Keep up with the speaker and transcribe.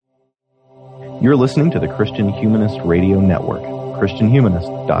You're listening to the Christian Humanist Radio Network,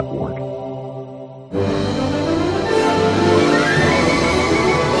 christianhumanist.org.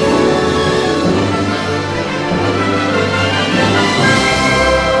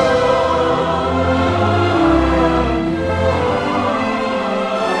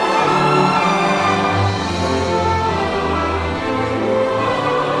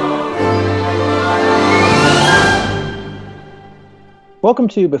 Welcome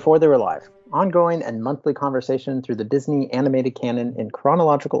to Before They Were Live, ongoing and monthly conversation through the Disney animated canon in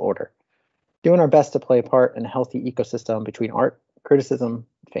chronological order, doing our best to play a part in a healthy ecosystem between art, criticism,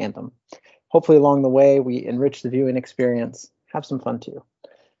 and fandom. Hopefully along the way, we enrich the viewing experience, have some fun too.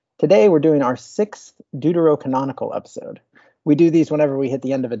 Today, we're doing our 6th Deuterocanonical episode. We do these whenever we hit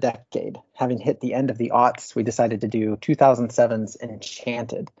the end of a decade. Having hit the end of the aughts, we decided to do 2007's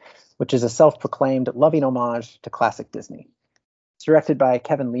Enchanted, which is a self-proclaimed loving homage to classic Disney. It's directed by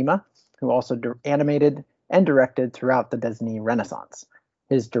Kevin Lima, who also animated and directed throughout the Disney Renaissance.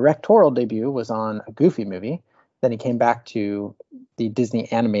 His directorial debut was on a Goofy movie. Then he came back to the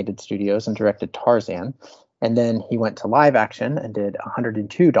Disney Animated Studios and directed Tarzan. And then he went to live action and did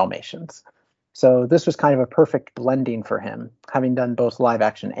 102 Dalmatians. So this was kind of a perfect blending for him, having done both live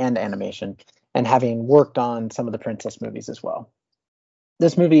action and animation, and having worked on some of the princess movies as well.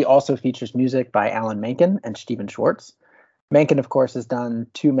 This movie also features music by Alan Menken and Stephen Schwartz. Menken, of course, has done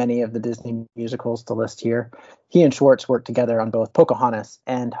too many of the Disney musicals to list here. He and Schwartz worked together on both Pocahontas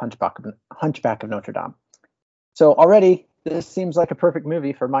and Hunchback of Notre Dame. So already, this seems like a perfect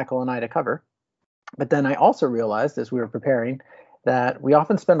movie for Michael and I to cover. But then I also realized, as we were preparing, that we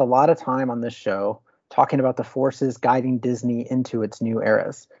often spend a lot of time on this show talking about the forces guiding Disney into its new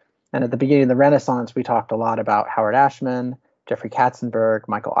eras. And at the beginning of the Renaissance, we talked a lot about Howard Ashman, Jeffrey Katzenberg,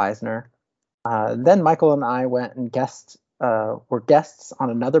 Michael Eisner. Then Michael and I went and were guests on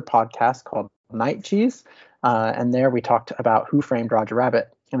another podcast called Night Cheese. And there we talked about Who Framed Roger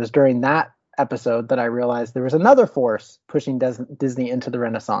Rabbit. It was during that episode that I realized there was another force pushing Disney into the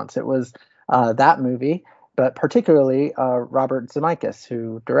Renaissance. It was that movie, but particularly Robert Zemeckis,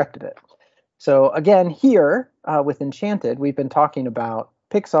 who directed it. So again, here with Enchanted, we've been talking about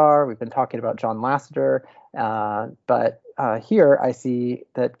Pixar, we've been talking about John Lasseter, but here I see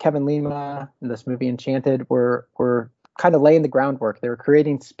that Kevin Lima in this movie Enchanted were kind of laying the groundwork. They were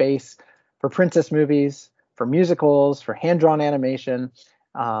creating space for princess movies, for musicals, for hand-drawn animation.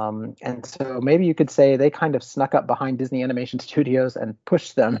 And so maybe you could say they kind of snuck up behind Disney Animation Studios and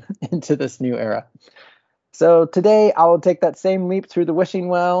pushed them into this new era. So today I will take that same leap through the wishing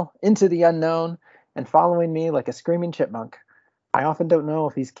well into the unknown, and following me like a screaming chipmunk. I often don't know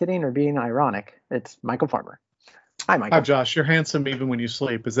if he's kidding or being ironic. It's Michael Farmer. Hi, Michael. Hi, Josh. You're handsome even when you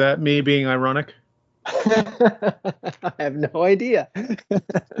sleep. Is that me being ironic? I have no idea.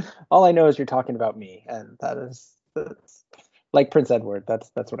 All I know is you're talking about me, and that's like Prince Edward. That's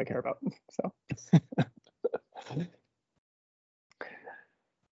what I care about. So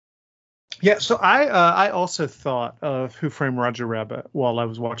yeah. So I also thought of Who Framed Roger Rabbit while I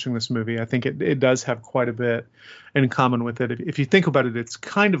was watching this movie. I think it does have quite a bit in common with it. If you think about it, it's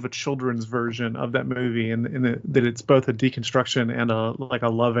kind of a children's version of that movie, and that it's both a deconstruction and a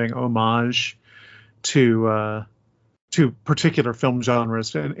loving homage to particular film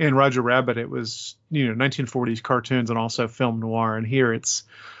genres. In Roger Rabbit, it was 1940s cartoons and also film noir, and here it's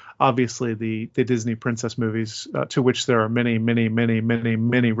obviously the Disney princess movies, to which there are many, many, many, many,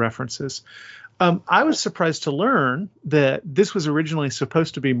 many references. I was surprised to learn that this was originally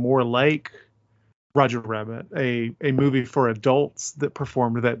supposed to be more like Roger Rabbit, a movie for adults that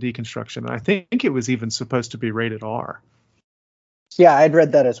performed that deconstruction. And I think it was even supposed to be rated R. Yeah, I'd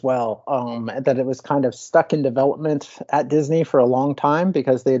read that as well, that it was kind of stuck in development at Disney for a long time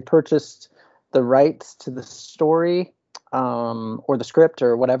because they had purchased the rights to the story or the script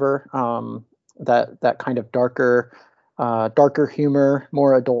or whatever, that kind of darker humor,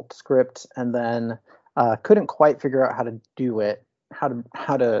 more adult script, and then couldn't quite figure out how to do it, how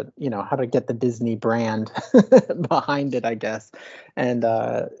to get the Disney brand behind it, I guess. And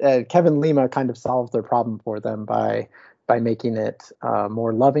Kevin Lima kind of solved their problem for them by making it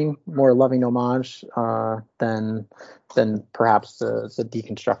more loving homage than perhaps the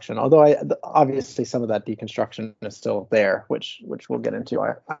deconstruction. Although obviously some of that deconstruction is still there, which we'll get into,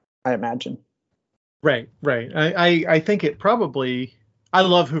 I imagine. Right. I think it probably. I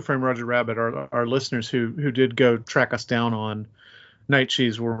love Who Framed Roger Rabbit. Our listeners who did go track us down on Night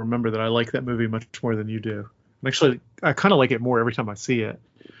Cheese will remember that I like that movie much more than you do. Actually, I kind of like it more every time I see it.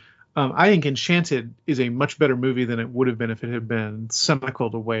 I think Enchanted is a much better movie than it would have been if it had been cynical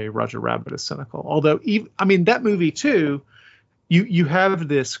the way Roger Rabbit is cynical. Although, that movie too you have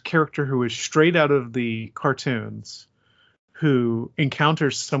this character who is straight out of the cartoons, who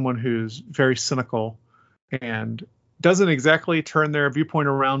encounters someone who's very cynical and doesn't exactly turn their viewpoint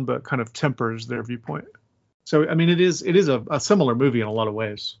around, but kind of tempers their viewpoint. So, I mean, it is a similar movie in a lot of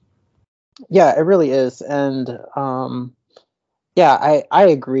ways. Yeah, it really is. And yeah, I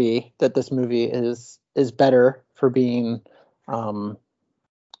agree that this movie is better for being more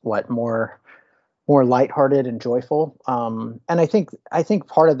lighthearted and joyful. And I think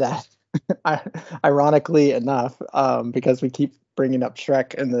part of that, ironically enough, because we keep bringing up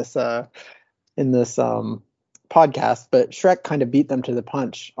Shrek in this podcast, but Shrek kind of beat them to the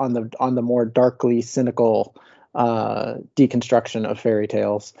punch on the more darkly cynical deconstruction of fairy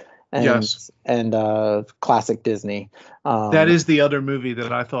tales and classic Disney. That is the other movie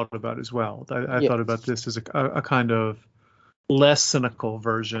that I thought about as well. I thought about this as a kind of less cynical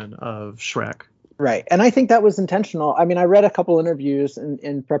version of Shrek. Right. And I think that was intentional. I mean, I read a couple interviews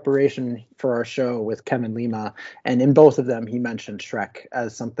in preparation for our show with Kevin Lima, and in both of them, he mentioned Shrek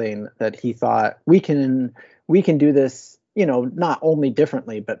as something that he thought we can do this, not only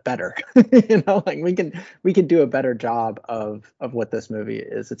differently, but better. Like we can do a better job of what this movie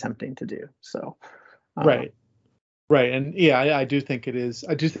is attempting to do. So, Right. And yeah, I do think it is.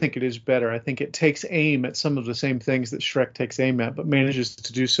 I do think it is better. I think it takes aim at some of the same things that Shrek takes aim at, but manages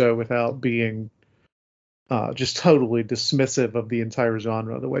to do so without being just totally dismissive of the entire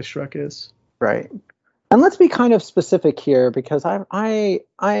genre the way Shrek is. Right. And let's be kind of specific here, because I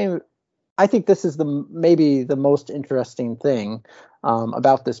think this is maybe the most interesting thing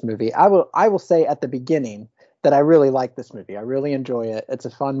about this movie. I will say at the beginning that I really like this movie. I really enjoy it. It's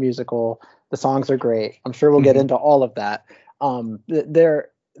a fun musical. The songs are great. I'm sure we'll get into all of that.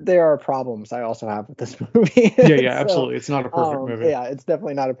 There are problems I also have with this movie. Yeah, so, absolutely. It's not a perfect movie. Yeah, it's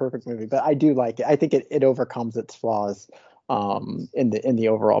definitely not a perfect movie, but I do like it. I think it overcomes its flaws in the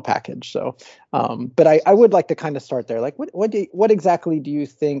overall package. So, but I would like to kind of start there. Like, what exactly do you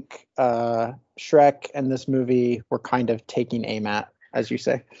think Shrek and this movie were kind of taking aim at, as you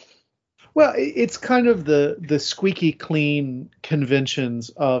say? Well, it's kind of the squeaky clean conventions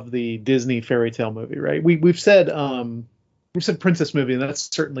of the Disney fairy tale movie, right? We've said princess movie, and that's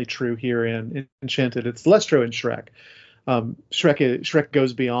certainly true here in Enchanted. It's less true in Shrek. Shrek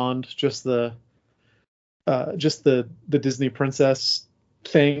goes beyond just the Disney princess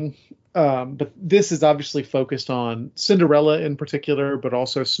thing. But this is obviously focused on Cinderella in particular, but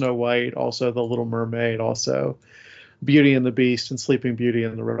also Snow White, also The Little Mermaid, also Beauty and the Beast and Sleeping Beauty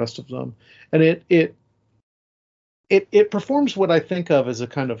and the rest of them. And it performs what I think of as a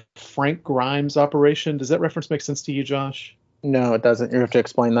kind of Frank Grimes operation. Does that reference make sense to you, Josh? No, it doesn't. You have to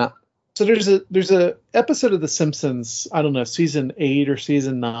explain that. So there's a episode of The Simpsons, I don't know, season 8 or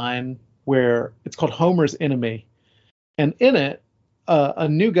season 9, where it's called Homer's Enemy. And in it, a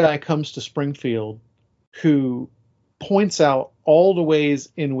new guy comes to Springfield who points out all the ways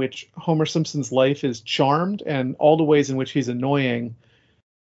in which Homer Simpson's life is charmed and all the ways in which he's annoying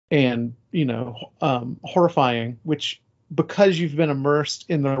and, horrifying, which, because you've been immersed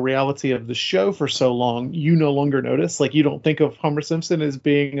in the reality of the show for so long, you no longer notice. Like, you don't think of Homer Simpson as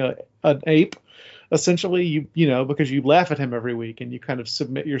being an ape, essentially, because you laugh at him every week and you kind of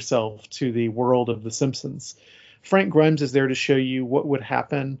submit yourself to the world of The Simpsons. Frank Grimes is there to show you what would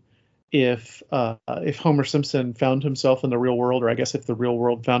happen if Homer Simpson found himself in the real world, or I guess if the real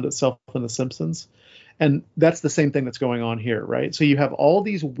world found itself in The Simpsons. And that's the same thing that's going on here, right? So you have all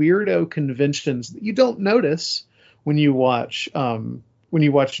these weirdo conventions that you don't notice when you watch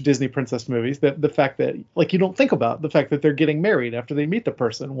Disney princess movies, that the fact that, like, you don't think about the fact that they're getting married after they meet the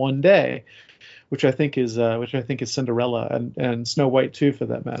person one day, which I think is Cinderella and Snow White too, for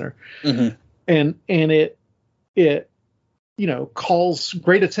that matter. Mm-hmm. And it calls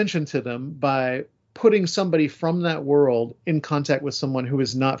great attention to them by putting somebody from that world in contact with someone who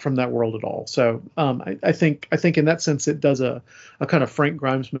is not from that world at all. So I think in that sense it does a kind of Frank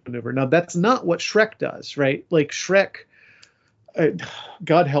Grimes maneuver. Now, that's not what Shrek does, right? Like, Shrek,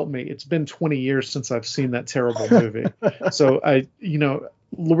 God help me, it's been 20 years since I've seen that terrible movie. So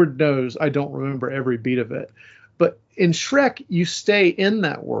Lord knows I don't remember every beat of it. But in Shrek, you stay in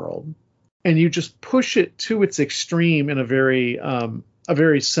that world and you just push it to its extreme in a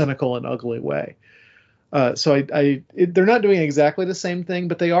very cynical and ugly way. So they're not doing exactly the same thing,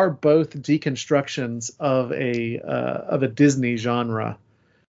 but they are both deconstructions of a Disney genre,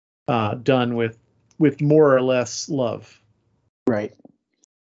 done with more or less love. Right.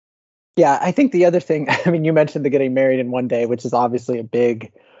 Yeah, I think the other thing, I mean, you mentioned the getting married in one day, which is obviously a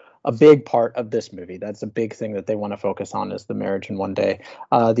big a big part of this movie. That's a big thing that they want to focus on, is the marriage in one day.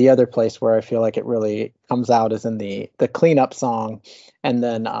 The other place where I feel like it really comes out is in the cleanup song, and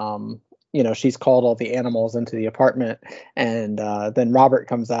then she's called all the animals into the apartment, and then Robert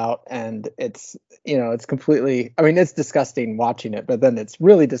comes out, and it's completely, I mean, it's disgusting watching it, but then it's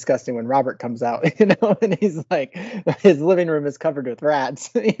really disgusting when Robert comes out, and he's like, his living room is covered with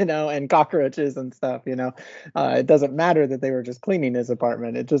rats, and cockroaches and stuff. It doesn't matter that they were just cleaning his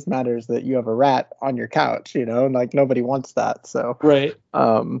apartment. It just matters that you have a rat on your couch, like nobody wants that. So right.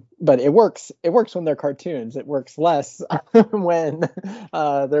 But it works when they're cartoons. It works less when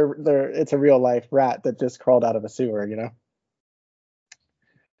it's a real life rat that just crawled out of a sewer,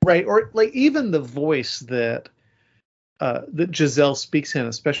 Right. Or like even the voice that Giselle speaks in,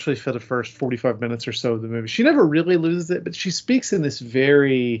 especially for the first 45 minutes or so of the movie. She never really loses it, but she speaks in this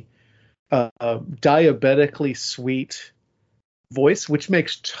very diabetically sweet voice, which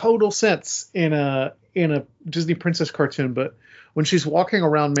makes total sense in a Disney princess cartoon. But when she's walking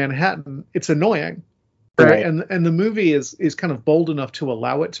around Manhattan, it's annoying. Right. And the movie is kind of bold enough to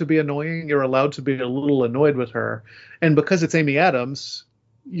allow it to be annoying. You're allowed to be a little annoyed with her. And because it's Amy Adams,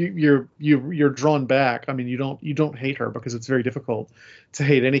 you're drawn back. I mean, you don't hate her, because it's very difficult to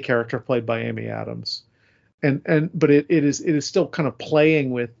hate any character played by Amy Adams. But it is still kind of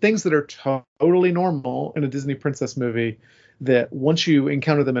playing with things that are totally normal in a Disney princess movie, that once you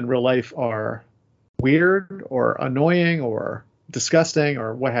encounter them in real life are weird or annoying or disgusting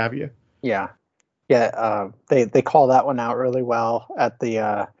or what have you. Yeah. They call that one out really well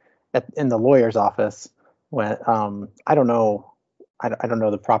in the lawyer's office, when I don't know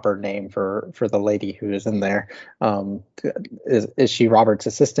the proper name for the lady who is in there. Is she Robert's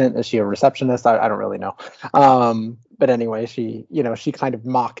assistant? Is she a receptionist? I don't really know. But anyway, she kind of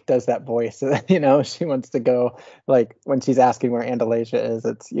does that voice. She wants to go, like when she's asking where Andalasia is,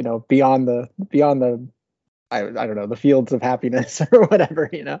 it's beyond the I don't know, the fields of happiness or whatever,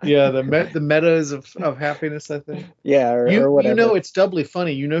 Yeah, the meadows of happiness, I think. Yeah, or whatever. It's doubly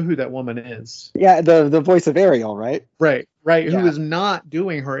funny. You know who that woman is. Yeah, the voice of Ariel, right? Right. Yeah. Who is not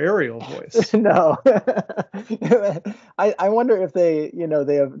doing her Ariel voice. No. I wonder if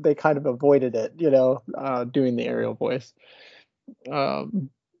they kind of avoided it, doing the Ariel voice.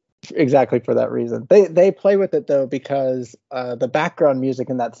 Exactly for that reason. They play with it though, because the background music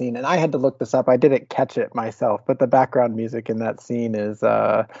in that scene, and I had to look this up, I didn't catch it myself, but the background music in that scene is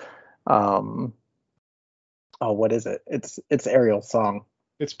what is it? It's Ariel's song.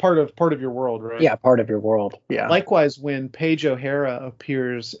 It's part of your world, right? Yeah, part of your world. Yeah. Likewise, when Paige O'Hara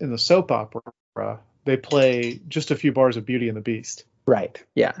appears in the soap opera, they play just a few bars of Beauty and the Beast. Right.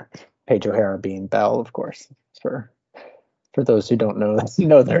 Yeah. Paige O'Hara being Belle, of course, for those who don't know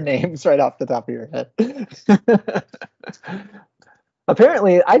their names right off the top of your head.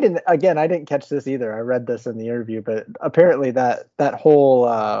 Apparently, I didn't catch this either. I read this in the interview, but apparently that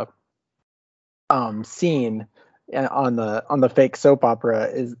whole scene on the fake soap opera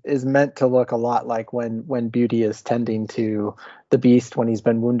is meant to look a lot like when Beauty is tending to the Beast when he's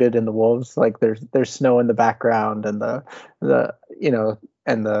been wounded in the wolves. Like there's snow in the background, and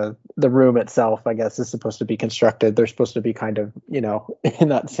the room itself, I guess, is supposed to be constructed. They're supposed to be kind of, in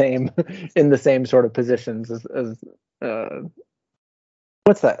the same sort of positions as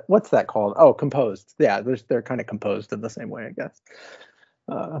what's that called? Oh, composed. Yeah, they're kind of composed in the same way, I guess.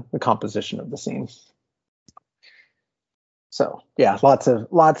 The composition of the scene. So yeah, lots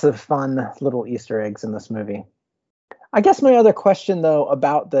of fun little Easter eggs in this movie. I guess my other question though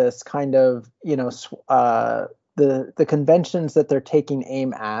about this kind of, the conventions that they're taking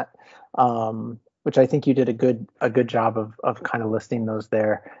aim at, which I think you did a good job of kind of listing those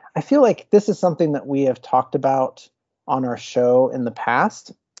there. I feel like this is something that we have talked about on our show in the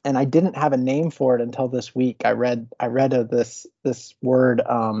past, and I didn't have a name for it until this week. I read of this word,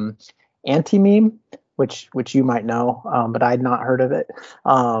 anti-meme, which you might know, but I'd not heard of it.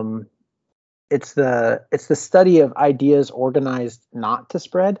 It's the study of ideas organized not to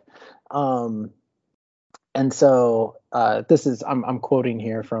spread. And so this is I'm quoting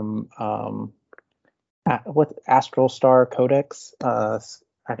here from what Astral Star Codex. I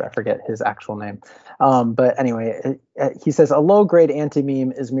forget his actual name. But anyway, he says a low-grade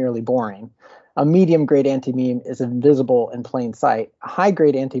anti-meme is merely boring. A medium-grade anti-meme is invisible in plain sight. A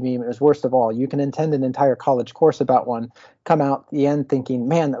high-grade anti-meme is worst of all. You can intend an entire college course about one, come out the end thinking,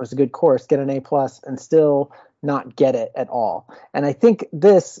 man, that was a good course, get an A+, and still not get it at all. And I think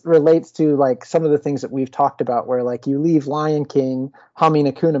this relates to like some of the things that we've talked about, where like you leave Lion King humming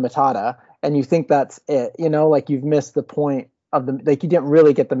Hakuna Matata and you think that's it, like you've missed the point like you didn't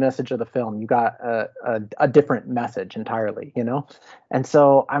really get the message of the film. You got a different message entirely, And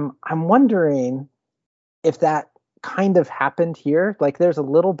so I'm wondering if that kind of happened here. Like there's a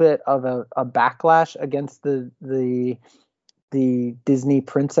little bit of a backlash against the Disney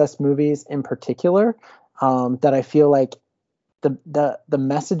princess movies in particular, that I feel like the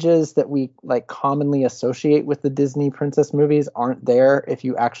messages that we like commonly associate with the Disney princess movies aren't there if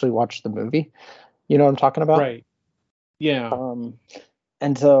you actually watch the movie. You know what I'm talking about? Right. Yeah.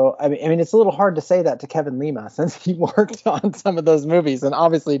 And so, I mean, it's a little hard to say that to Kevin Lima since he worked on some of those movies and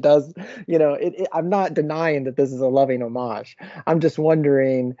obviously does, I'm not denying that this is a loving homage. I'm just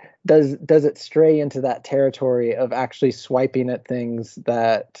wondering, does it stray into that territory of actually swiping at things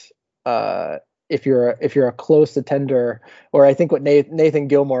that, if you're a close attender, or I think what Nathan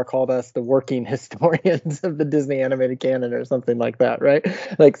Gilmour called us, the working historians of the Disney animated canon or something like that, right?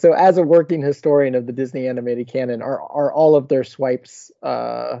 Like, so as a working historian of the Disney animated canon, are all of their swipes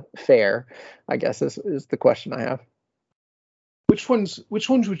fair? I guess is the question I have. Which ones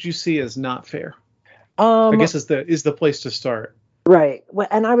would you see as not fair? I guess is the place to start. Right. Well,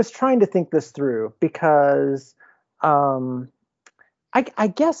 and I was trying to think this through because I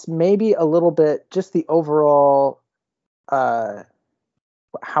guess maybe a little bit just the overall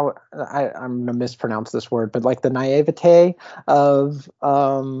how I'm gonna mispronounce this word, but like the naivete of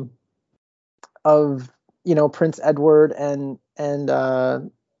Prince Edward and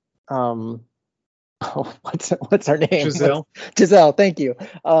what's her name? Giselle. Giselle, thank you.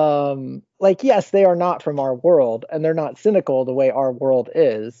 Like, yes, they are not from our world and they're not cynical the way our world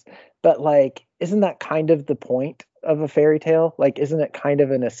is, but like, isn't that kind of the point of a fairy tale? Like, isn't it kind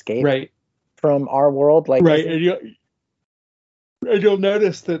of an escape from our world? Like, right. And you'll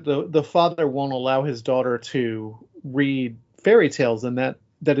notice that the father won't allow his daughter to read fairy tales, and that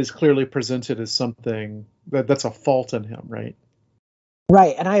is clearly presented as something that's a fault in him, right?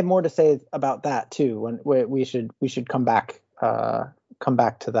 Right, and I have more to say about that too. When we should come back to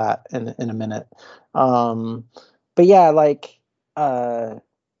that in a minute. But yeah, like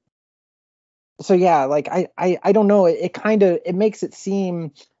so yeah, like I don't know. It kind of makes it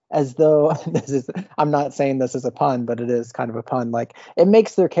seem as though I'm not saying this is a pun, but it is kind of a pun. Like it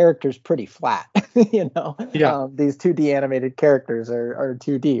makes their characters pretty flat, Yeah. These 2D animated characters are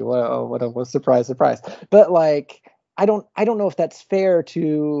 2D. What a surprise! But like, I don't know if that's fair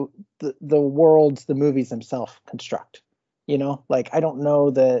to the worlds the movies themselves construct. Like I don't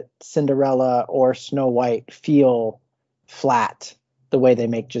know that Cinderella or Snow White feel flat the way they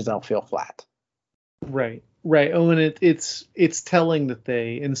make Giselle feel flat. Right. Oh, and it's telling that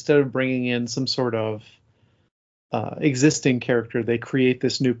they, instead of bringing in some sort of existing character, they create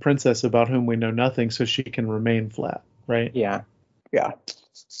this new princess about whom we know nothing, so she can remain flat. Right. Yeah.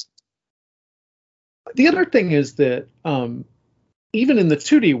 The other thing is that even in the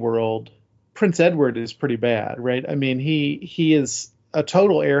 2D world, Prince Edward is pretty bad, right? I mean, he is a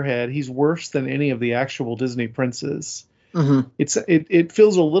total airhead. He's worse than any of the actual Disney princes. Mm-hmm. It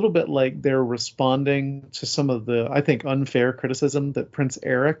feels a little bit like they're responding to some of the, I think, unfair criticism that Prince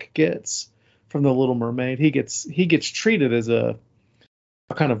Eric gets from The Little Mermaid. He gets treated as a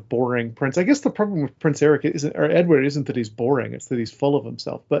kind of boring prince. I guess the problem with Prince Eric Edward isn't that he's boring; it's that he's full of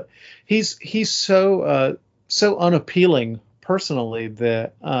himself. But he's so unappealing personally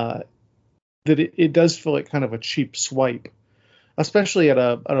that it does feel like kind of a cheap swipe, especially at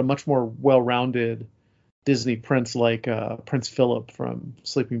a much more well-rounded Disney prince like Prince Philip from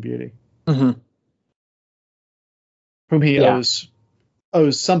Sleeping Beauty, mm-hmm. whom he owes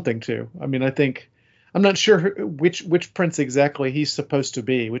something to. I mean, I'm not sure which prince exactly he's supposed to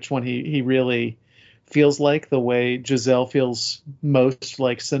be, which one he really feels like, the way Giselle feels most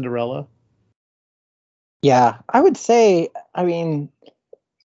like Cinderella. Yeah, I would say, I mean,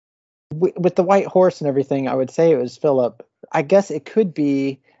 with the white horse and everything, I would say it was Philip. I guess it could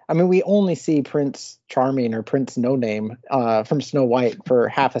be, I mean, we only see Prince Charming or Prince No Name from Snow White for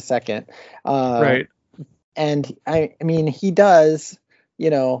half a second. Right. And I mean, he does,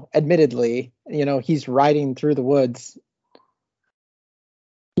 admittedly, he's riding through the woods,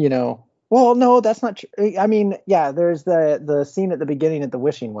 well, no, that's not true. I mean, yeah, there's the scene at the beginning at the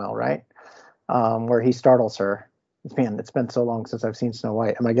wishing well, right? Where he startles her. Man, it's been so long since I've seen Snow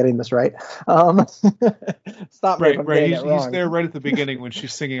White. Am I getting this right? Stop me if I'm getting it wrong. He's there right at the beginning when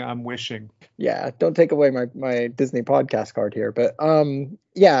she's singing "I'm Wishing." Yeah, don't take away my Disney podcast card here, but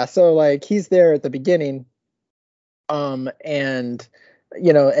yeah. So like he's there at the beginning, and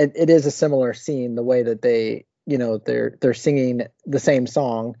it is a similar scene, the way that they they're singing the same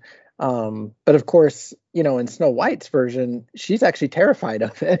song. But of course, in Snow White's version, she's actually terrified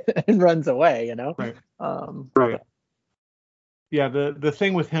of it and runs away, Right. Right. Yeah, the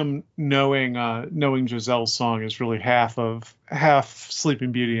thing with him knowing Giselle's song is really half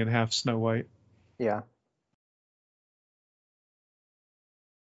Sleeping Beauty and half Snow White. Yeah.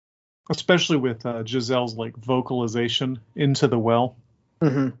 Especially with Giselle's like vocalization into the well.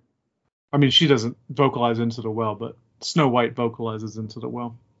 Mm-hmm. I mean, she doesn't vocalize into the well, but Snow White vocalizes into the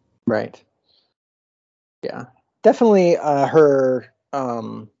well. Right. Yeah. Definitely her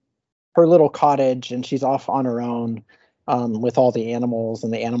little cottage, and she's off on her own with all the animals,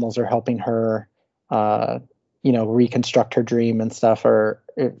 and the animals are helping her reconstruct her dream and stuff. Or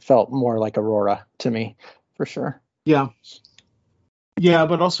it felt more like Aurora to me, for sure. Yeah. Yeah,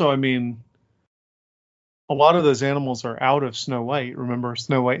 but also, I mean, a lot of those animals are out of Snow White. Remember,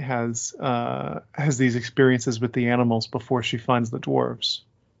 Snow White has these experiences with the animals before she finds the dwarves.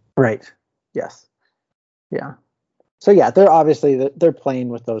 Right. Yes. Yeah. So yeah, they're playing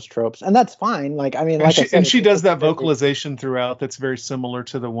with those tropes, and that's fine. Like, I mean, like I said, and she does that vocalization throughout that's very similar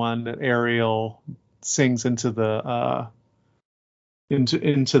to the one that Ariel sings into the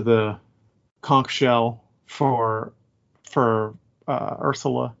into the conch shell for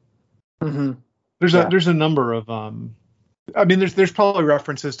Ursula. Mm-hmm. There's a number of I mean, there's probably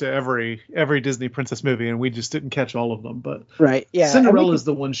references to every Disney princess movie, and we just didn't catch all of them. But right, yeah, Cinderella is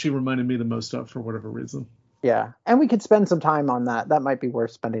the one she reminded me the most of for whatever reason. Yeah, and we could spend some time on that. That might be worth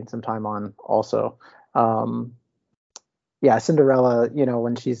spending some time on also. Yeah, Cinderella,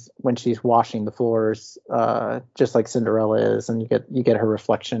 when she's washing the floors, just like Cinderella is, and you get her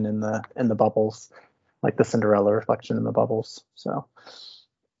reflection in the bubbles, like the Cinderella reflection in the bubbles. So,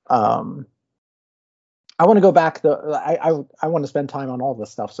 I want to go back. I want to spend time on all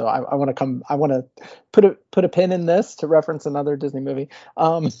this stuff. So I want to put a pin in this to reference another Disney movie.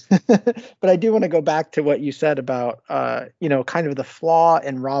 But I do want to go back to what you said about kind of the flaw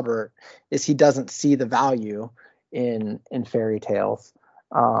in Robert is he doesn't see the value in fairy tales.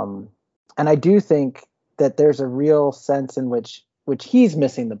 And I do think that there's a real sense in which he's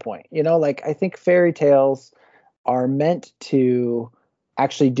missing the point. Like, I think fairy tales are meant to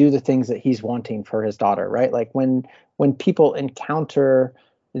actually do the things that he's wanting for his daughter, right? Like when people encounter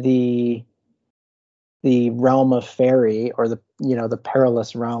the realm of fairy, or the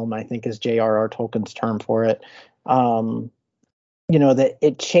perilous realm, I think is J.R.R. Tolkien's term for it, that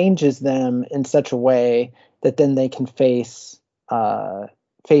it changes them in such a way that then they can face the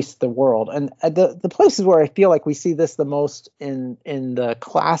world. And the places where I feel like we see this the most in the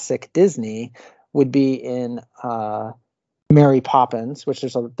classic Disney would be in Mary Poppins, which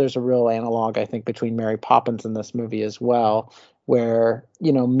there's a real analog, I think, between Mary Poppins and this movie as well, where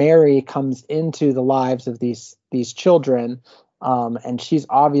Mary comes into the lives of these children, and she's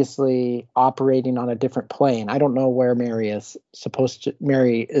obviously operating on a different plane. I don't know where Mary is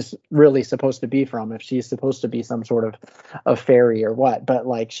really supposed to be from, if she's supposed to be some sort of a fairy or what, but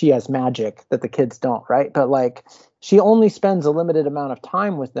like she has magic that the kids don't, right? But like she only spends a limited amount of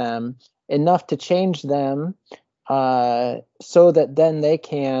time with them, enough to change them, so that then they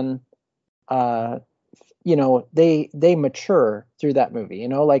can, they mature through that movie.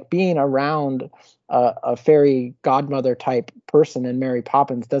 Like being around a fairy godmother type person in Mary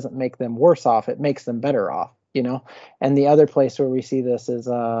Poppins doesn't make them worse off; it makes them better off. And the other place where we see this is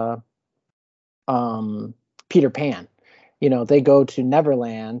Peter Pan. They go to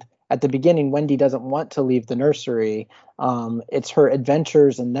Neverland. At the beginning, Wendy doesn't want to leave the nursery. It's her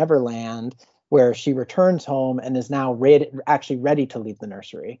adventures in Neverland where she returns home and is now actually ready to leave the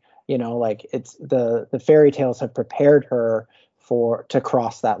nursery. Like it's the fairy tales have prepared her to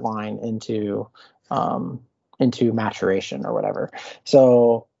cross that line into maturation or whatever.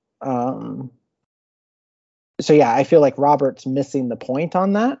 So yeah, I feel like Robert's missing the point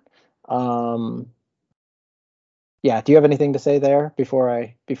on that. Yeah, do you have anything to say there before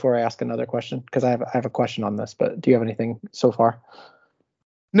I ask another question? Because I have a question on this, but do you have anything so far?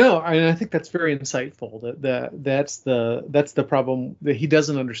 No, I think that's very insightful. That's the problem that he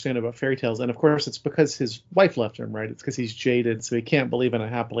doesn't understand about fairy tales, and of course it's because his wife left him, right? It's because he's jaded, so he can't believe in a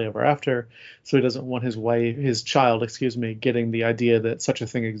happily ever after. So he doesn't want his child, getting the idea that such a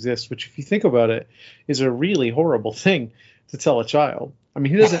thing exists, which, if you think about it, is a really horrible thing to tell a child. I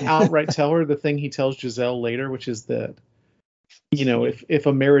mean, he doesn't outright tell her the thing he tells Giselle later, which is that, if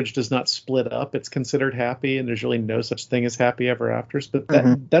a marriage does not split up, it's considered happy, and there's really no such thing as happy ever afters. But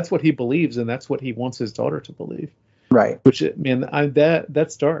that's what he believes, and that's what he wants his daughter to believe. Right. Which, man,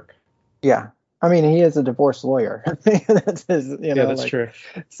 that's dark. Yeah. I mean, he is a divorce lawyer. That's his, yeah, that's true.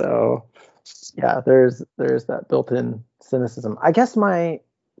 So, yeah, there's that built-in cynicism. I guess my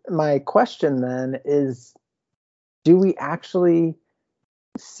question then is, do we actually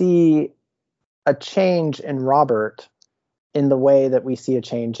see a change in Robert in the way that we see a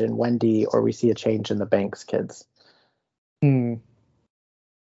change in Wendy or we see a change in the Banks kids?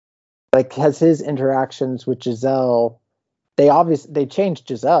 Like, has his interactions with Giselle, they changed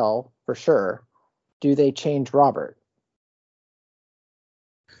Giselle for sure. Do they change Robert?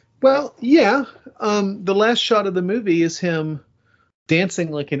 Well, yeah. The last shot of the movie is him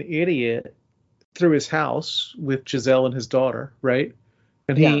dancing like an idiot through his house with Giselle and his daughter, right?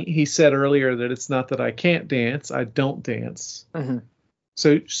 And he said earlier that it's not that I can't dance, I don't dance. Mm-hmm.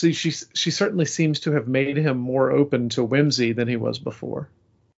 So she certainly seems to have made him more open to whimsy than he was before.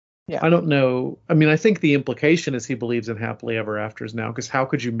 Yeah. I don't know. I mean, I think the implication is he believes in happily ever afters now, because how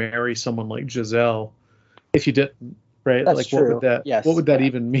could you marry someone like Giselle if you didn't, right? That's like true. What would that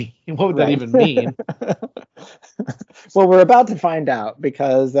even mean? What would that even mean? Well, we're about to find out,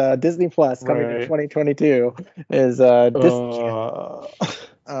 because Disney Plus coming in 2022 is Disney.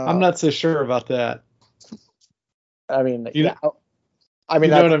 I'm not so sure about that. I mean, you know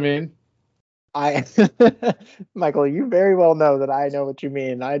what I mean? Michael, you very well know that I know what you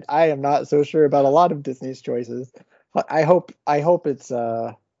mean. I am not so sure about a lot of Disney's choices. I hope it's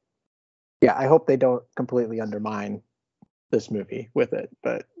I hope they don't completely undermine this movie with it.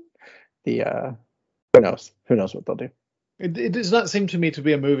 But who knows what they'll do. It does not seem to me to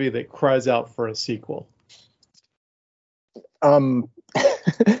be a movie that cries out for a sequel.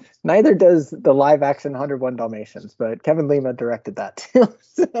 Neither does the live action 101 Dalmatians, but Kevin Lima directed that too.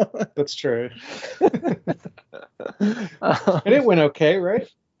 So. That's true. And it went okay, right?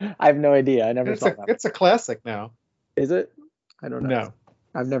 I have no idea. I never saw that. It's a classic now. Is it? I don't know. No.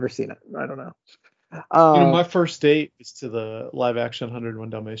 I've never seen it. I don't know. My first date was to the live action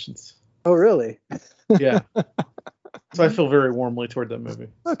 101 Dalmatians. Oh, really? Yeah. So I feel very warmly toward that movie.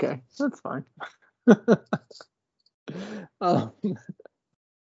 Okay, that's fine.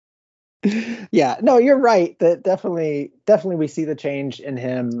 Yeah, no, you're right. That definitely we see the change in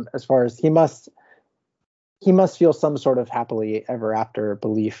him, as far as he must feel some sort of happily ever after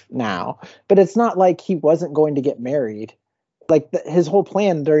belief now. But it's not like he wasn't going to get married. Like his whole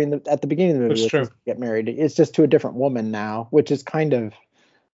plan at the beginning of the movie was to get married. It's just to a different woman now, which is kind of,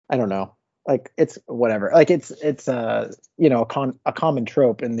 I don't know. Like, it's whatever. Like, it's a common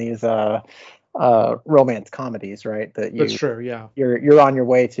trope in these romance comedies, right? That's true. Yeah. You're on your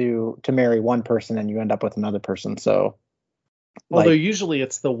way to marry one person and you end up with another person. So, although usually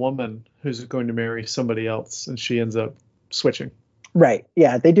it's the woman who's going to marry somebody else and she ends up switching. Right.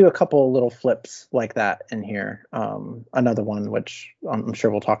 Yeah, they do a couple of little flips like that in here. Another one, which I'm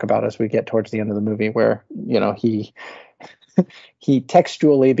sure we'll talk about as we get towards the end of the movie, where he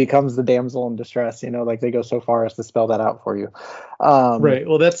textually becomes the damsel in distress. Like, they go so far as to spell that out for you. Right.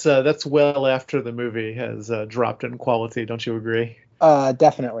 Well, that's well after the movie has dropped in quality. Don't you agree?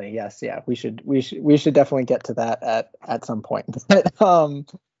 Definitely. Yes. Yeah. We should definitely get to that at some point. But,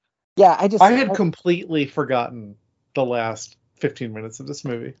 yeah. I had completely forgotten the last 15 minutes of this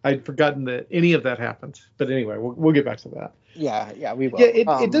movie. I'd forgotten that any of that happened. But anyway, we'll get back to that. Yeah, we will.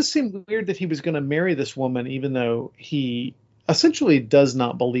 Yeah, it does seem weird that he was going to marry this woman, even though he essentially does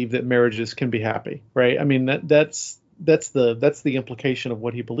not believe that marriages can be happy, right? I mean, that's the implication of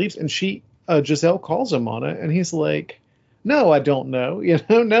what he believes. And Giselle calls him on it, and he's like, "No, I don't know.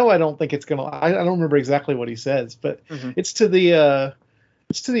 No, I don't think it's gonna." I don't remember exactly what he says, but it's to the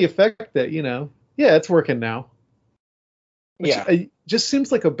effect that yeah, it's working now. Which just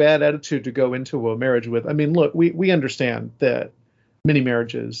seems like a bad attitude to go into a marriage with. I mean, look, we understand that many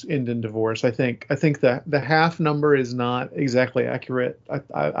marriages end in divorce. I think that the half number is not exactly accurate.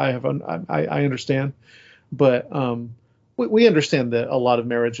 I understand, but we understand that a lot of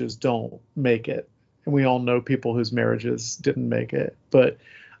marriages don't make it, and we all know people whose marriages didn't make it. But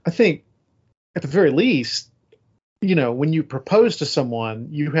I think at the very least, when you propose to someone,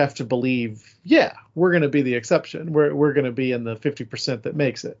 you have to believe, yeah, we're going to be the exception. We're going to be in the 50% that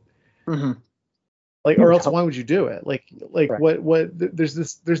makes it. Mm-hmm. Like, or else why would you do it? Like right. what there's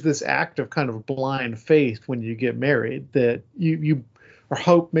this act of kind of blind faith when you get married, that you or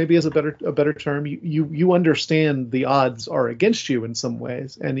hope maybe is a better term. You understand the odds are against you in some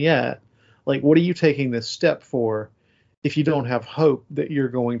ways. And yet, like, what are you taking this step for if you don't have hope that you're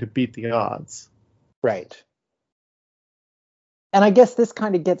going to beat the odds? Right. And I guess this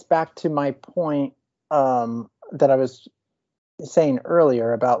kind of gets back to my point that I was saying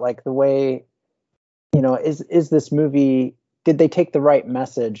earlier about, like, the way, is this movie, did they take the right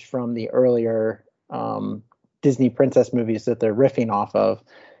message from the earlier Disney princess movies that they're riffing off of?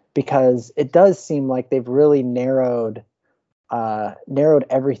 Because it does seem like they've really narrowed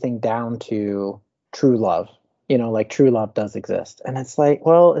everything down to true love. Like, true love does exist. And it's like,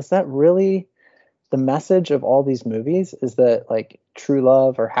 well, is that really the message of all these movies is that like true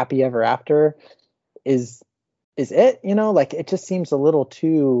love or happy ever after is it, like it just seems a little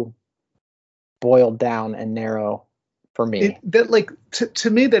too boiled down and narrow for me. To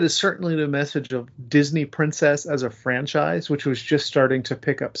me, that is certainly the message of Disney Princess as a franchise, which was just starting to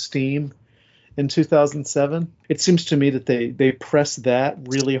pick up steam in 2007. It seems to me that they press that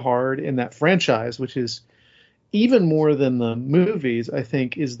really hard in that franchise, which is even more than the movies, I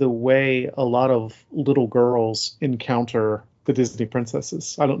think, is the way a lot of little girls encounter the Disney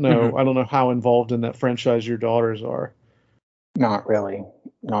princesses. I don't know. I don't know how involved in that franchise your daughters are. Not really.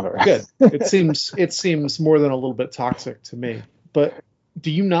 Not really. Good. It seems more than a little bit toxic to me. But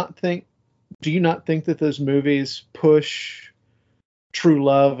do you not think that those movies push true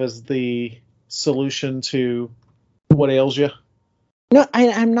love as the solution to what ails you? No,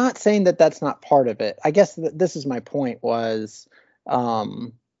 I'm not saying that that's not part of it. I guess this is my point was,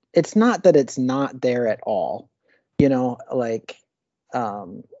 it's not that it's not there at all. Like,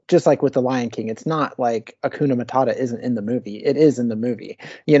 just like with The Lion King, it's not like Hakuna Matata isn't in the movie. It is in the movie,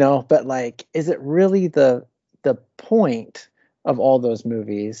 but like, is it really the point of all those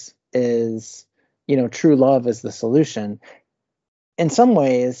movies is, true love is the solution? In some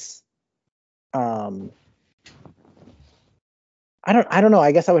ways, I don't know.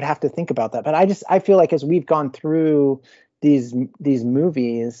 I guess I would have to think about that. But I feel like as we've gone through these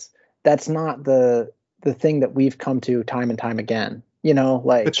movies, that's not the thing that we've come to time and time again.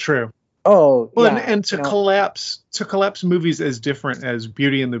 Like it's true. Oh, well, yeah, and to collapse movies as different as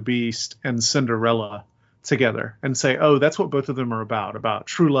Beauty and the Beast and Cinderella together and say, oh, that's what both of them are about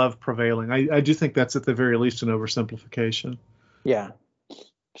true love prevailing. I do think that's at the very least an oversimplification. Yeah.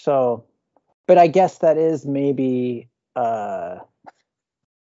 So, but I guess that is maybe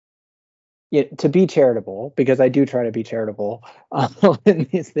to be charitable, because I do try to be charitable in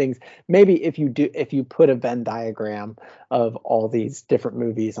these things. Maybe if you put a Venn diagram of all these different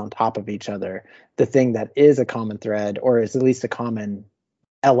movies on top of each other, the thing that is a common thread, or is at least a common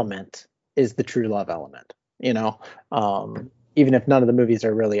element, is the true love element. Even if none of the movies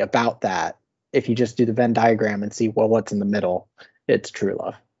are really about that, if you just do the Venn diagram and see, well, what's in the middle, it's true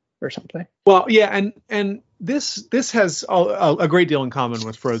love or something. Well, yeah, and this has a great deal in common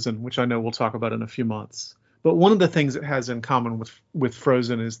with Frozen, which I know we'll talk about in a few months. But one of the things it has in common with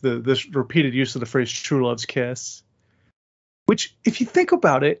Frozen is this repeated use of the phrase "true love's kiss," which, if you think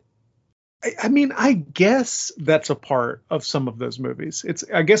about it, I mean, I guess that's a part of some of those movies.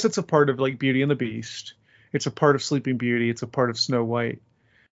 I guess it's a part of like Beauty and the Beast. It's a part of Sleeping Beauty. It's a part of Snow White.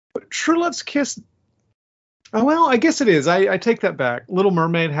 But true love's kiss. Oh, well, I guess it is. I take that back. Little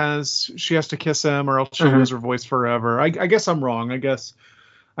Mermaid she has to kiss him or else she'll lose her voice forever. I guess I'm wrong. I guess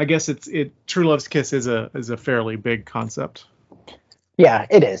true love's kiss is a fairly big concept. Yeah,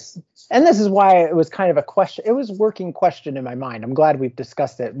 it is. And this is why it was kind of a question. It was a working question in my mind. I'm glad we've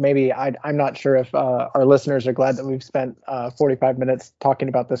discussed it. Maybe I'm not sure if our listeners are glad that we've spent 45 minutes talking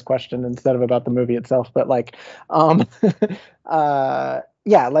about this question instead of about the movie itself. But like,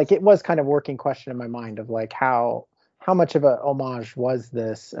 yeah, like it was kind of working question in my mind of like how much of a homage was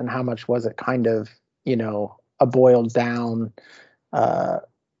this, and how much was it kind of, a boiled down, kind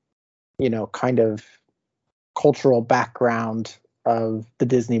of cultural background of the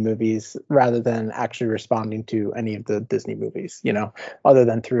Disney movies, rather than actually responding to any of the Disney movies, other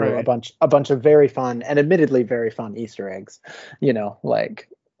than through a bunch of very fun and admittedly very fun Easter eggs,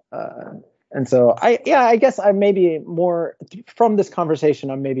 and so I guess I maybe more from this conversation,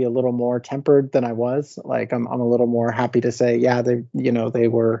 I'm maybe a little more tempered than I was. Like I'm a little more happy to say, yeah, they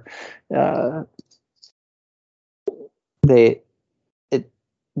were,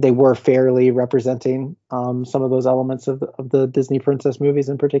 they were fairly representing some of those elements of the Disney princess movies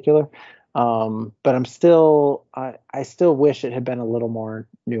in particular. But I still wish it had been a little more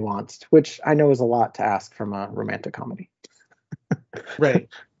nuanced, which I know is a lot to ask from a romantic comedy. Right.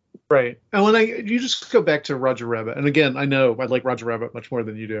 And when you just go back to Roger Rabbit, and again, I know I like Roger Rabbit much more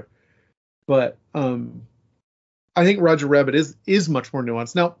than you do, but I think Roger Rabbit is much more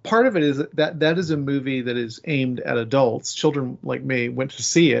nuanced. Now, part of it is that is a movie that is aimed at adults. Children like me went to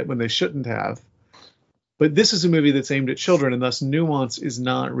see it when they shouldn't have. But this is a movie that's aimed at children, and thus nuance is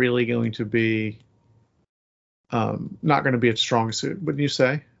not really going to be not going to be its strong suit. Wouldn't you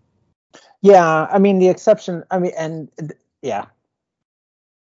say? Yeah, I mean the exception. I mean, and yeah.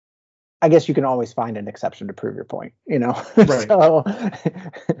 I guess you can always find an exception to prove your point, Right. So,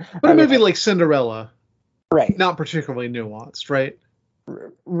 but a movie like Cinderella, right, not particularly nuanced, right?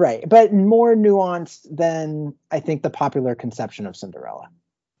 Right, but more nuanced than I think the popular conception of Cinderella.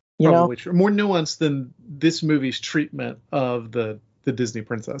 Probably true. More nuanced than this movie's treatment of the Disney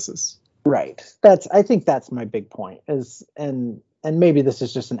princesses. Right. I think that's my big point is, and maybe this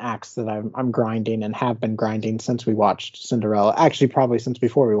is just an axe that I'm grinding and have been grinding since we watched Cinderella. Actually, probably since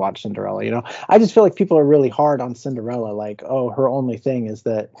before we watched Cinderella. I just feel like people are really hard on Cinderella. Like, oh, her only thing is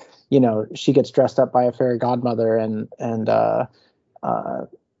that, she gets dressed up by a fairy godmother uh,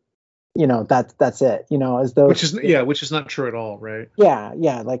 that's it. As though which is not true at all, right?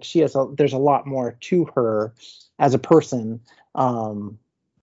 Yeah. Like there's a lot more to her as a person.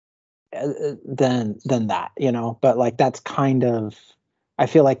 Than that, but like that's kind of, I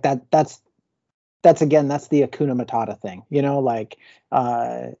feel like that's again, that's the Hakuna Matata thing, like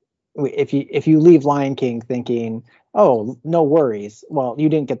if you leave Lion King thinking, oh, no worries, well, you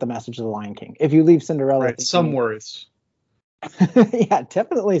didn't get the message of the Lion King. If you leave Cinderella right, thinking, some worries. yeah,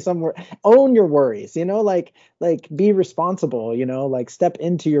 definitely somewhere. Own your worries, like be responsible, like step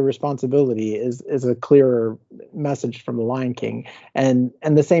into your responsibility is a clearer message from the Lion King. And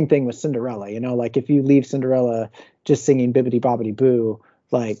the same thing with Cinderella, like if you leave Cinderella just singing Bibbidi Bobbidi Boo,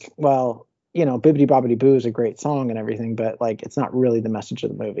 like, well, Bibbidi Bobbidi Boo is a great song and everything, but like it's not really the message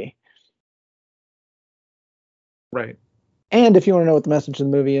of the movie. Right. And if you want to know what the message of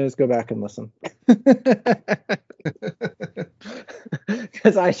the movie is, go back and listen.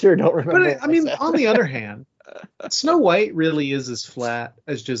 Because I sure don't remember. But I mean, on the other hand, Snow White really is as flat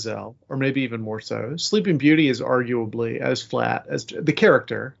as Giselle, or maybe even more so. Sleeping Beauty is arguably as flat as the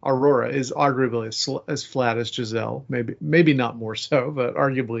character. Aurora is arguably as flat as Giselle. Maybe not more so, but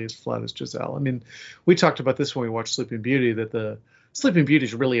arguably as flat as Giselle. I mean, we talked about this when we watched Sleeping Beauty, that the Sleeping Beauty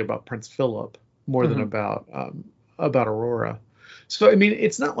is really about Prince Philip more than about Aurora. So I mean,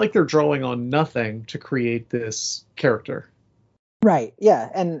 it's not like they're drawing on nothing to create this character. Right. Yeah.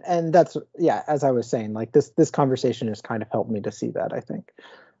 And that's, yeah, as I was saying, like this conversation has kind of helped me to see that, I think.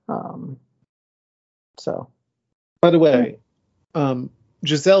 So. By the way,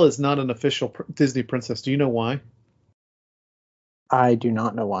 Giselle is not an official Disney princess. Do you know why? I do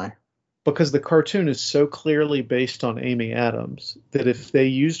not know why. Because the cartoon is so clearly based on Amy Adams that if they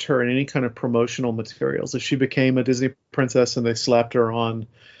used her in any kind of promotional materials, if she became a Disney princess and they slapped her on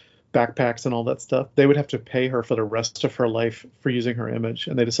backpacks and all that stuff, they would have to pay her for the rest of her life for using her image,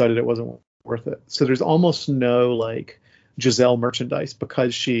 and they decided it wasn't worth it. So there's almost no like Giselle merchandise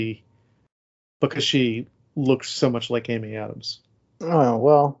because she looks so much like Amy Adams. Oh,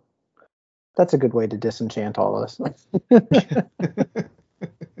 well, that's a good way to disenchant all of us.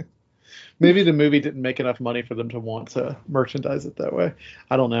 Maybe the movie didn't make enough money for them to want to merchandise it that way.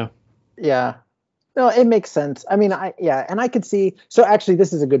 I don't know. Yeah. No, it makes sense. I mean, and I could see. So actually,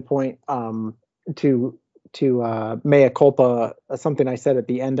 this is a good point. To mea culpa, something I said at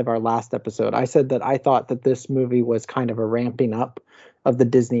the end of our last episode. I said that I thought that this movie was kind of a ramping up of the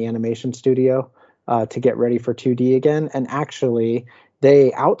Disney Animation Studio to get ready for 2D again. And actually,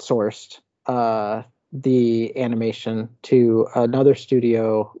 they outsourced the animation to another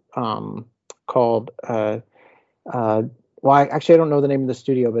studio called. Well, I don't know the name of the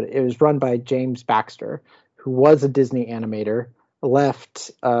studio, but it was run by James Baxter, who was a Disney animator,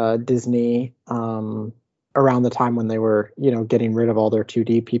 left Disney around the time when they were, getting rid of all their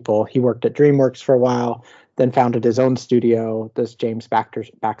 2D people. He worked at DreamWorks for a while, then founded his own studio, this James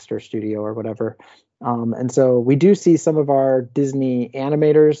Baxter Studio or whatever. And so we do see some of our Disney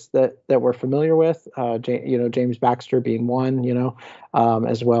animators that we're familiar with, James Baxter being one,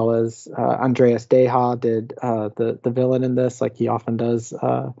 as well as Andreas Deha did the villain in this, like he often does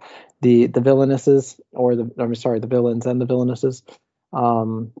the villainesses, the villains and the villainesses.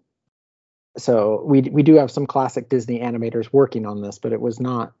 So we do have some classic Disney animators working on this, but it was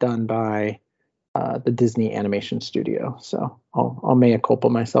not done by the Disney Animation Studio. So I'll mea culpa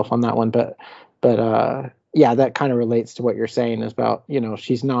myself on that one, but yeah, that kind of relates to what you're saying is about,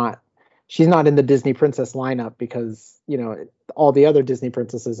 she's not in the Disney princess lineup because, all the other Disney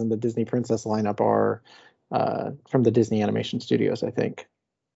princesses in the Disney princess lineup are from the Disney Animation Studios, I think.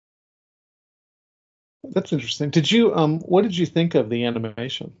 That's interesting. Did you what did you think of the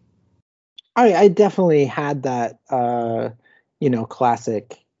animation? I definitely had that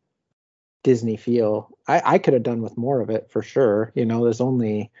classic Disney feel. I could have done with more of it for sure.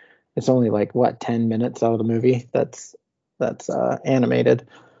 It's only like what 10 minutes out of the movie that's animated.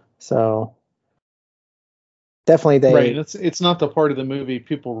 So definitely right. It's not the part of the movie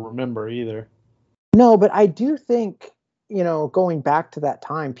people remember either. No, but I do think, going back to that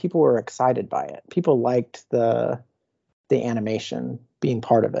time, people were excited by it. People liked the animation being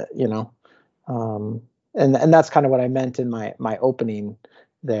part of it, and that's kind of what I meant in my opening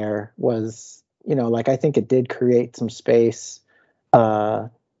there was, like I think it did create some space,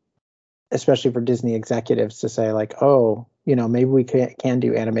 especially for Disney executives to say like, oh, maybe we can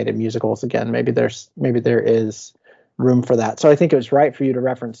do animated musicals again. Maybe there is room for that. So I think it was right for you to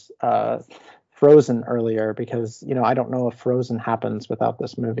reference Frozen earlier, because I don't know if Frozen happens without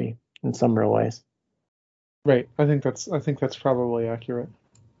this movie in some real ways. Right. I think that's probably accurate.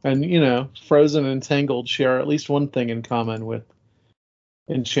 And Frozen and Tangled share at least one thing in common with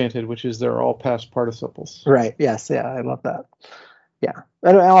Enchanted, which is they're all past participles. Right. Yes. Yeah. I love that. Yeah.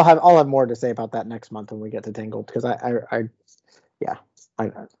 I'll have more to say about that next month when we get to Tangled, because not right. to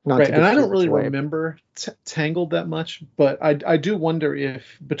And I give don't really away. remember Tangled that much, but I do wonder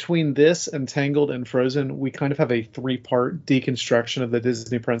if between this and Tangled and Frozen, we kind of have a 3-part deconstruction of the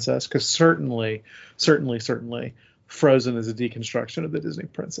Disney princess, because certainly, Frozen is a deconstruction of the Disney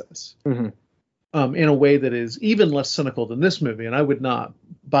princess. Mm-hmm. In a way that is even less cynical than this movie, and I would not,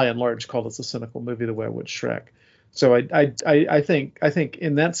 by and large, call this a cynical movie the way I would Shrek. So I think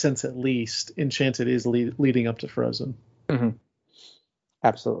in that sense, at least, Enchanted is leading up to Frozen. Mm-hmm.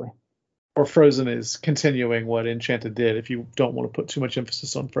 Absolutely. Or Frozen is continuing what Enchanted did, if you don't want to put too much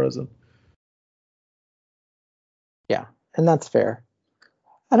emphasis on Frozen. Yeah, and that's fair.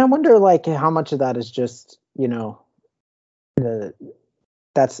 And I wonder, how much of that is just,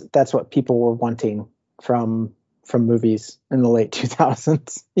 that's what people were wanting from movies in the late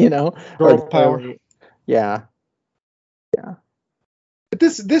 2000s, Girl power. Yeah. But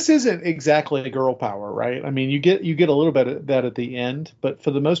this isn't exactly a girl power, right? I mean, you get a little bit of that at the end, but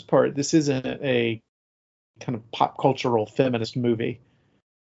for the most part, this isn't a kind of pop cultural feminist movie.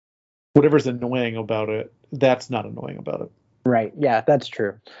 Whatever's annoying about it, that's not annoying about it. Right. Yeah, that's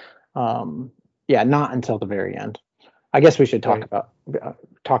true. Not until the very end. I guess we should talk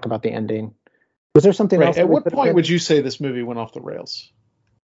about the ending. Was there something else? At what point would you say this movie went off the rails?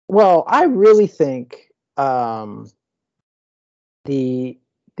 Well, I really think the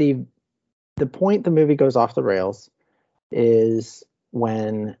point the movie goes off the rails is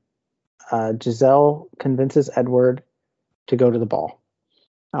when Giselle convinces Edward to go to the ball.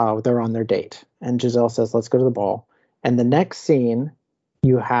 They're on their date, and Giselle says, "Let's go to the ball." And the next scene,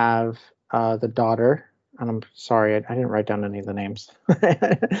 you have the daughter. And I'm sorry, I didn't write down any of the names.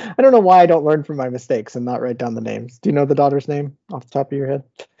 I don't know why I don't learn from my mistakes and not write down the names. Do you know the daughter's name off the top of your head?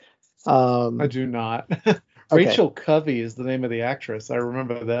 I do not. Okay. Rachel Covey is the name of the actress. I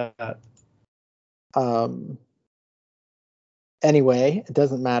remember that. Anyway, it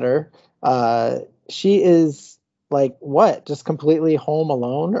doesn't matter. She is just completely home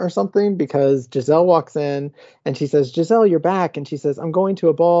alone or something, because Giselle walks in and she says, "Giselle, you're back." And she says, "I'm going to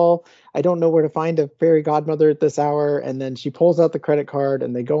a ball. I don't know where to find a fairy godmother at this hour." And then she pulls out the credit card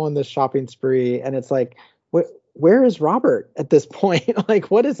and they go on this shopping spree. And it's like, where is Robert at this point?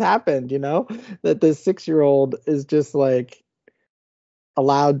 What has happened? That this 6-year-old is just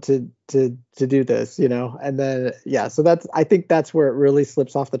allowed to do this, and then, so I think that's where it really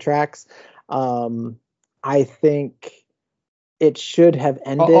slips off the tracks. I think it should have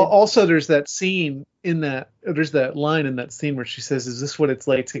ended. Also, there's that line in that scene where she says, "Is this what it's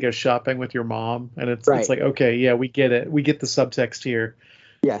like to go shopping with your mom?" And it's like, okay, yeah, we get it. We get the subtext here.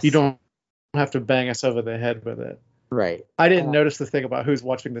 Yes. You don't have to bang us over the head with it. Right. I didn't notice the thing about who's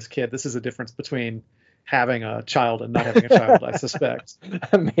watching this kid. This is a difference between having a child and not having a child, I suspect.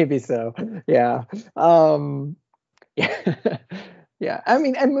 Maybe so. Yeah. Yeah, I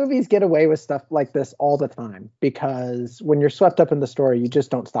mean, and movies get away with stuff like this all the time, because when you're swept up in the story, you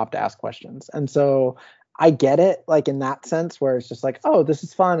just don't stop to ask questions. And so I get it, in that sense, where it's just oh, this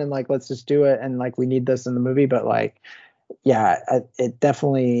is fun, and let's just do it, and we need this in the movie. But it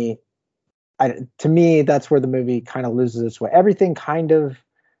definitely, to me, that's where the movie kind of loses its way. Everything kind of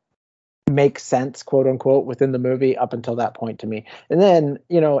makes sense, quote unquote, within the movie up until that point to me. And then,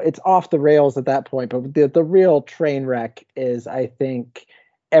 it's off the rails at that point. But the real train wreck is, I think,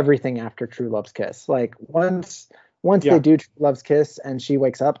 everything after True Love's Kiss. Once they do True Love's Kiss and she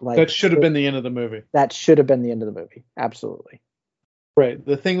wakes up, that should have been the end of the movie. That should have been the end of the movie. Absolutely. Right.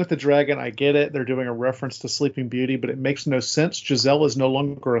 The thing with the dragon, I get it. They're doing a reference to Sleeping Beauty, but it makes no sense. Giselle is no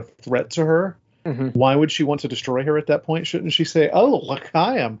longer a threat to her. Mm-hmm. Why would she want to destroy her at that point? Shouldn't she say, "Oh, look,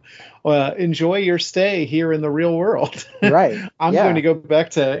 I am. Enjoy your stay here in the real world. Right. I'm going to go back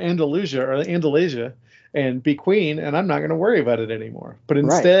to Andalasia and be queen, and I'm not going to worry about it anymore." But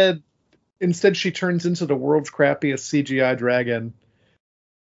instead she turns into the world's crappiest CGI dragon.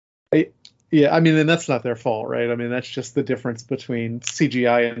 Yeah, I mean, and that's not their fault, right? I mean, that's just the difference between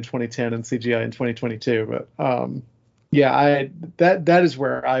CGI in 2010 and CGI in 2022. But that is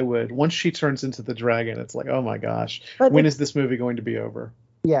where I would, once she turns into the dragon, it's like, oh my gosh, when is this movie going to be over?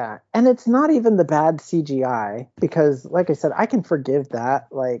 Yeah, and it's not even the bad CGI, because, like I said, I can forgive that.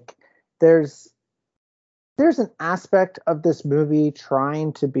 There's there's an aspect of this movie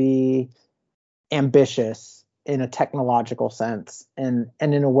trying to be ambitious in a technological sense, and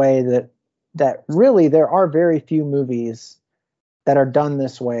in a way that really there are very few movies that are done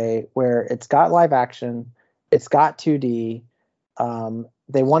this way, where it's got live action, it's got 2D.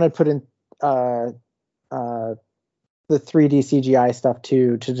 They want to put in the 3D CGI stuff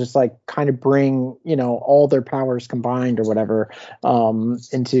too, to just like kind of bring, all their powers combined or whatever,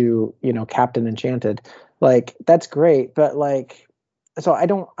 into, Captain Enchanted. Like, that's great, but like, so I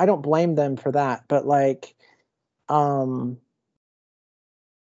don't blame them for that, but like,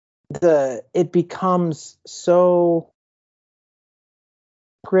 it becomes so,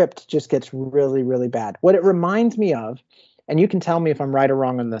 script just gets really, really bad. What it reminds me of, and you can tell me if I'm right or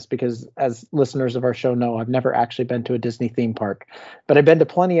wrong on this, because as listeners of our show know, I've never actually been to a Disney theme park, but I've been to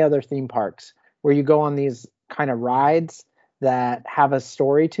plenty of other theme parks where you go on these kind of rides that have a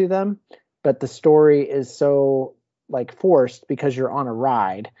story to them, but the story is so like forced because you're on a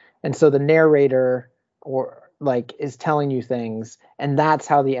ride. And so the narrator or like is telling you things. And that's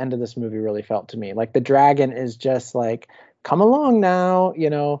how the end of this movie really felt to me. Like the dragon is just like, come along now,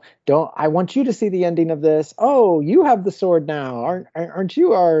 I want you to see the ending of this. Oh, you have the sword now. Aren't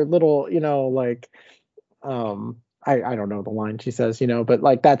you our little, like, I don't know the line she says, but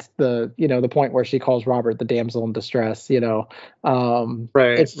like, that's the, the point where she calls Robert the damsel in distress, Right.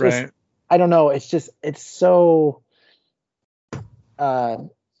 It's just, I don't know. It's so,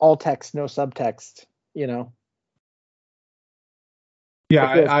 all text, no subtext, Yeah,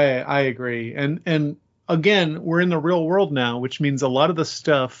 I agree. And again, we're in the real world now, which means a lot of the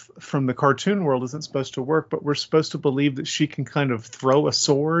stuff from the cartoon world isn't supposed to work, but we're supposed to believe that she can kind of throw a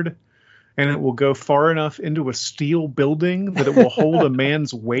sword and it will go far enough into a steel building that it will hold a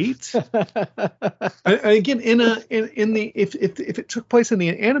man's weight. Again, if it took place in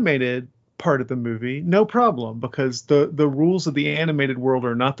the animated part of the movie, no problem, because the rules of the animated world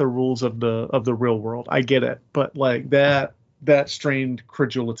are not the rules of the real world. I get it, but like that strained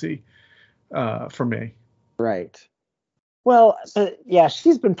credulity for me. Right. Well, yeah,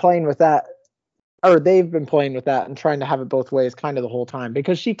 she's been playing with that, or they've been playing with that and trying to have it both ways kind of the whole time,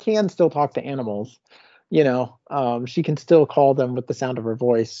 because she can still talk to animals, she can still call them with the sound of her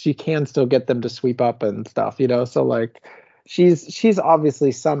voice. She can still get them to sweep up and stuff, so like she's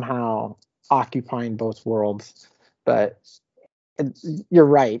obviously somehow occupying both worlds. But you're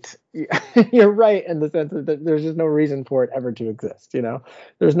right. You're right in the sense that there's just no reason for it ever to exist,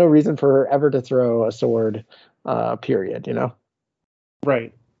 There's no reason for her ever to throw a sword, period,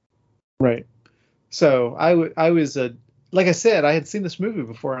 Right. So I was like I said, I had seen this movie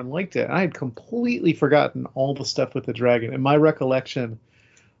before and liked it. I had completely forgotten all the stuff with the dragon. In my recollection,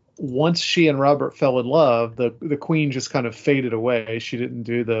 once she and Robert fell in love, the queen just kind of faded away. She didn't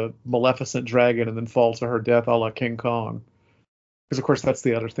do the Maleficent dragon and then fall to her death a la King Kong. Because, of course, that's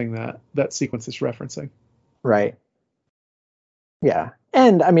the other thing that sequence is referencing. Right. Yeah.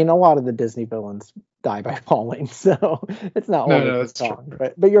 And, I mean, a lot of the Disney villains die by falling, so it's not all that's Kong.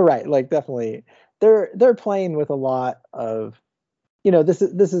 But you're right. Like, definitely, they're playing with a lot of, this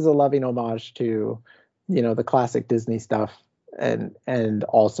is a loving homage to, the classic Disney stuff, and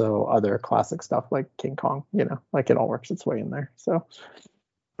also other classic stuff like King Kong. Like it all works its way in there. So,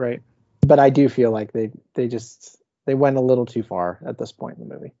 right. But I do feel like they went a little too far at this point in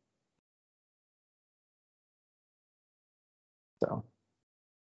the movie. So,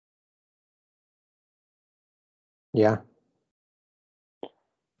 yeah.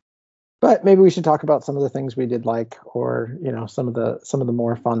 But maybe we should talk about some of the things we did like, or some of the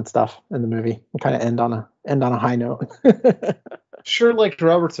more fun stuff in the movie, and kind of end on a high note. Sure liked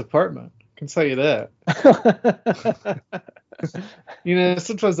Robert's apartment. I can tell you that.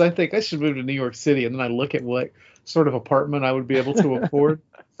 Sometimes I think I should move to New York City, and then I look at what sort of apartment I would be able to afford.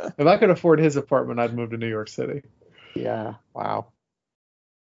 If I could afford his apartment, I'd move to New York City. Yeah. Wow.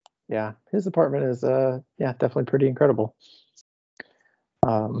 Yeah, his apartment is definitely pretty incredible.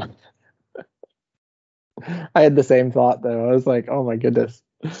 I had the same thought though. I was like, oh my goodness,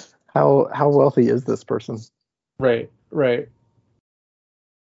 how wealthy is this person? Right.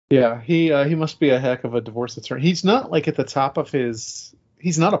 Yeah, he must be a heck of a divorce attorney. He's not like at the top of his.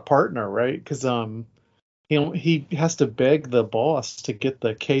 He's not a partner, right? Because he has to beg the boss to get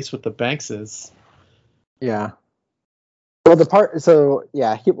the case with the Bankses. Yeah. Well,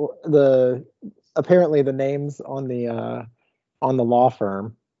 apparently the names on the law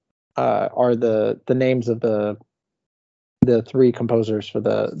firm are the names of the three composers for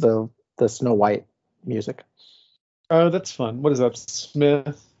the Snow White music. Oh, that's fun. What is that?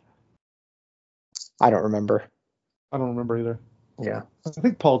 Smith? I don't remember. I don't remember either. Yeah. I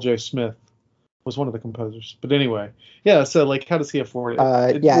think Paul J. Smith. was one of the composers. But anyway, yeah. So like, how does he afford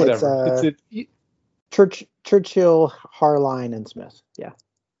it? Yeah, Whatever. Churchill, Harline, and Smith. Yeah.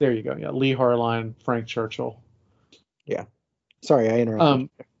 There you go. Yeah, Lee Harline, Frank Churchill. Yeah. Sorry, I interrupted.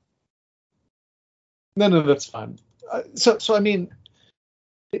 No, that's fine. So I mean,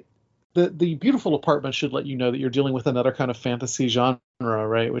 the beautiful apartment should let you know that you're dealing with another kind of fantasy genre,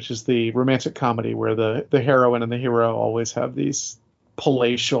 right? Which is the romantic comedy, where the heroine and the hero always have these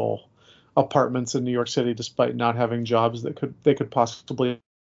palatial apartments in New York City, despite not having jobs that they could possibly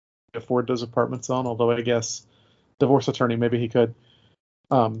afford those apartments on. Although I guess divorce attorney, maybe he could.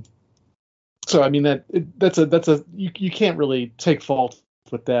 So I mean that's a you can't really take fault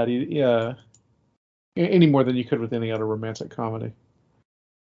with that any more than you could with any other romantic comedy.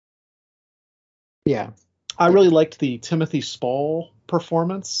 Yeah. I really liked the Timothy Spall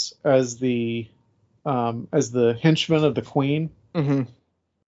performance as the henchman of the Queen. Mm-hmm.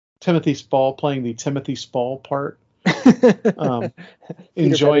 Timothy Spall playing the Timothy Spall part,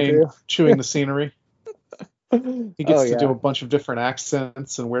 enjoying chewing the scenery. He gets to do a bunch of different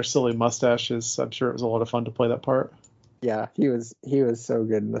accents and wear silly mustaches. I'm sure it was a lot of fun to play that part. Yeah, he was so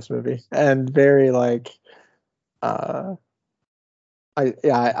good in this movie, and very like, I'm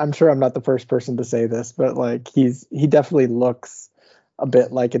sure I'm not the first person to say this, but like he definitely looks a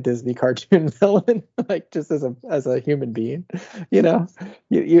bit like a Disney cartoon villain, like just as a human being, you know.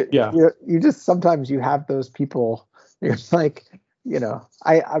 You just sometimes you have those people. You're like, you know,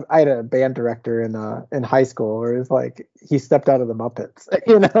 I had a band director in high school where it was like he stepped out of the Muppets,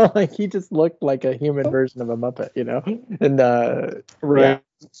 you know, like he just looked like a human version of a Muppet, you know, and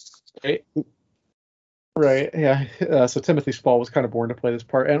right, yeah. So Timothy Spall was kind of born to play this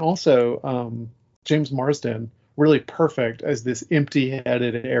part, and also James Marsden, really perfect as this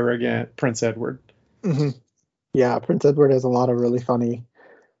empty-headed, arrogant Prince Edward. Mm-hmm. Yeah, Prince Edward has a lot of really funny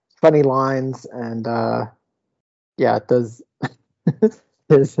lines, and it does.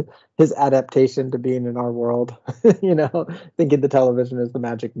 his adaptation to being in our world, you know, thinking the television is the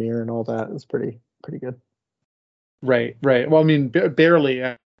magic mirror and all that is pretty good. Right. Well, I mean, barely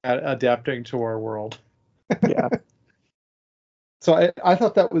adapting to our world. Yeah. So I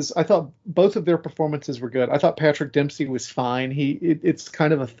thought both of their performances were good. I thought Patrick Dempsey was fine. It's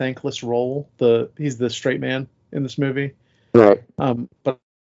kind of a thankless role. He's the straight man in this movie. Right. But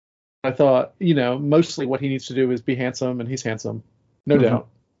I thought, you know, mostly what he needs to do is be handsome, and he's handsome. No doubt.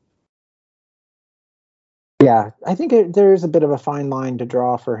 Yeah, I think there's a bit of a fine line to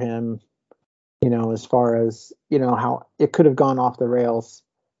draw for him, you know, as far as, you know, how it could have gone off the rails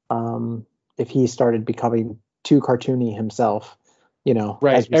if he started becoming too cartoony himself, you know.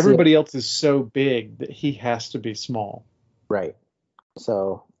 Right. Everybody else is so big that he has to be small. Right.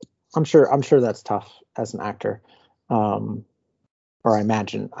 So I'm sure that's tough as an actor. Or I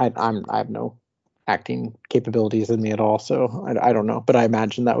imagine I have no acting capabilities in me at all, so I don't know, but I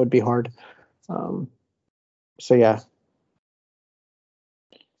imagine that would be hard. So yeah.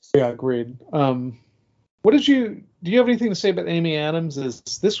 Yeah, agreed. Do you have anything to say about Amy Adams?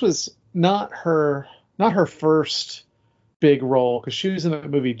 This was not her first big role, because she was in that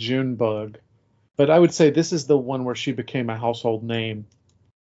movie Junebug, but I would say this is the one where she became a household name.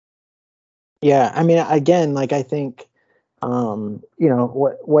 Yeah, I mean, again, like I think, you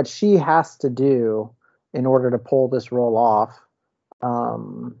know, what she has to do in order to pull this role off,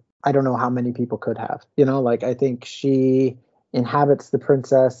 I don't know how many people could have. You know, like I think she inhabits the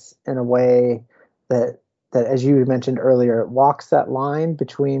princess in a way that as you mentioned earlier, it walks that line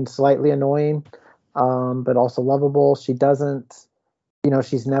between slightly annoying, but also lovable. She doesn't, you know,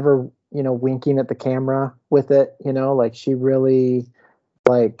 she's never, you know, winking at the camera with it. You know, like she really,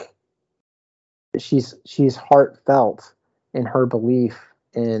 like, she's heartfelt in her belief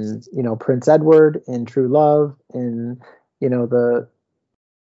in, you know, Prince Edward, in true love, in, you know,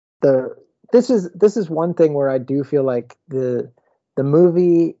 this is one thing where I do feel like the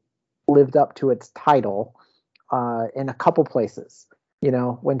movie lived up to its title in a couple places. You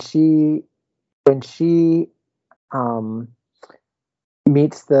know, when she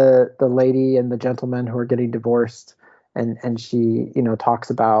meets the lady and the gentleman who are getting divorced, and she, you know, talks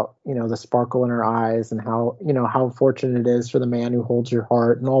about, you know, the sparkle in her eyes and how, you know, how fortunate it is for the man who holds your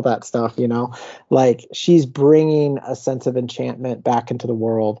heart and all that stuff, you know, like she's bringing a sense of enchantment back into the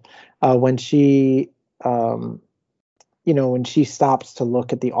world when she you know, when she stops to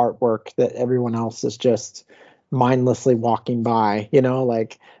look at the artwork that everyone else is just mindlessly walking by, you know,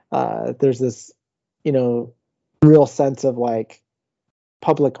 like there's this, you know, real sense of like,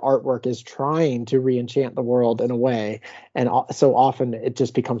 public artwork is trying to re-enchant the world in a way, and so often it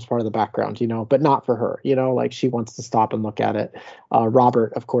just becomes part of the background, but not for her, like she wants to stop and look at it.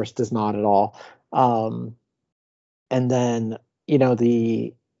 Robert, of course, does not at all. And then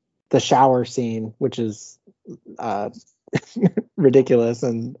the shower scene, which is ridiculous,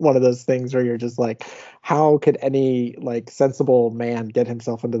 and one of those things where you're just like, how could any like sensible man get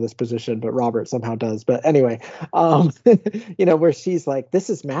himself into this position? But Robert somehow does. But anyway, where she's like, this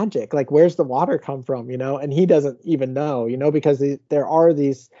is magic, like where's the water come from, and he doesn't even know, because there are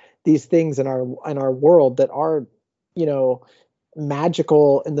these things in our world that are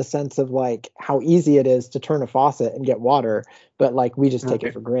magical in the sense of like how easy it is to turn a faucet and get water, but like we just take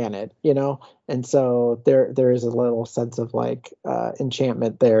it for granted, and so there is a little sense of like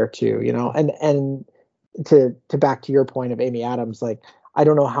enchantment there too, and to back to your point of Amy Adams, like I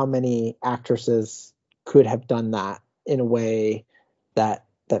don't know how many actresses could have done that in a way that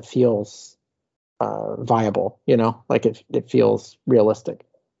feels viable, like it feels realistic,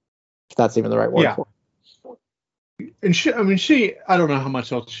 if that's even the right word for it. And I don't know how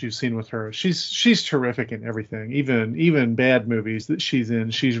much else you've seen with her. She's terrific in everything, even bad movies that she's in.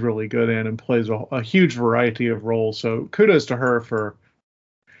 She's really good in and plays a huge variety of roles. So kudos to her for,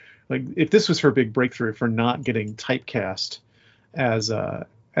 like, if this was her big breakthrough, for not getting typecast as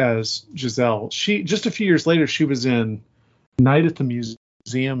Giselle. She just a few years later, she was in Night at the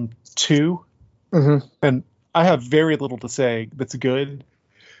Museum 2, and I have very little to say that's good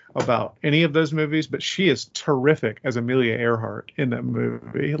about any of those movies, but she is terrific as Amelia Earhart in that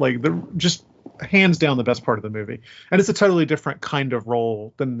movie. Like, just hands down the best part of the movie. And it's a totally different kind of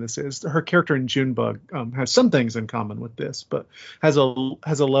role than this is. Her character in Junebug has some things in common with this, but has a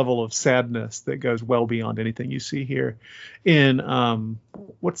level of sadness that goes well beyond anything you see here. In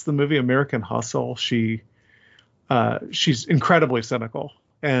what's the movie, American Hustle? She's incredibly cynical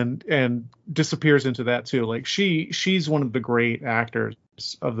and disappears into that too. Like she's one of the great actors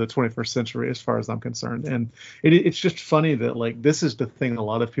of the 21st century as far as I'm concerned, and it's just funny that like this is the thing a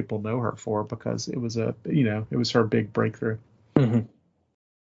lot of people know her for, because it was her big breakthrough. But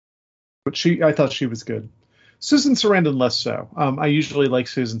I thought she was good. Susan Sarandon less so. I usually like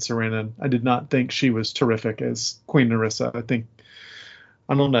Susan Sarandon. I did not think she was terrific as Queen Nerissa.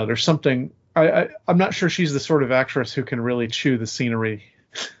 I don't know, there's something, I'm not sure she's the sort of actress who can really chew the scenery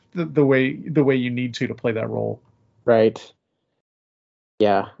the way you need to play that role. Right.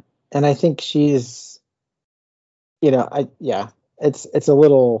 Yeah. And I think she's, it's a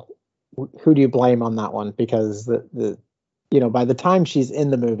little, who do you blame on that one? Because the by the time she's in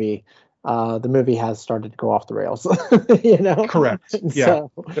the movie has started to go off the rails, Correct. Yeah.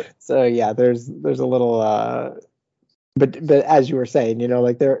 So yeah, there's a little, but as you were saying,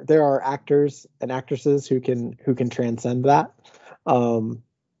 like there are actors and actresses who can transcend that.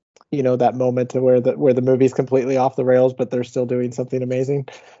 That moment where the movie's completely off the rails, but they're still doing something amazing.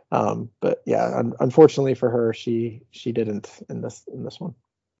 But yeah, unfortunately for her, she didn't in this one.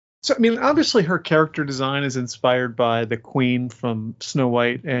 So, obviously her character design is inspired by the Queen from Snow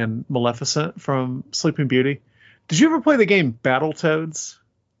White and Maleficent from Sleeping Beauty. Did you ever play the game Battletoads?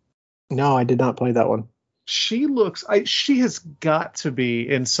 No, I did not play that one. She has got to be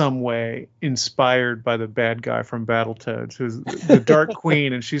in some way inspired by the bad guy from Battletoads, who's the Dark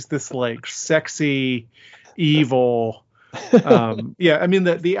Queen, and she's this like sexy, evil.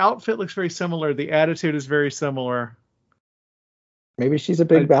 The outfit looks very similar. The attitude is very similar. Maybe she's a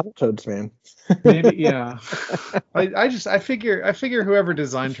big Battletoads fan. Maybe, yeah. I figure whoever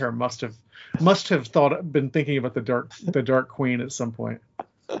designed her must have been thinking about the Dark Queen at some point.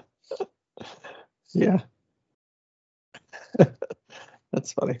 Yeah.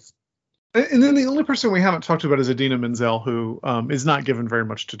 That's funny. And then the only person we haven't talked about is Idina Menzel, who is not given very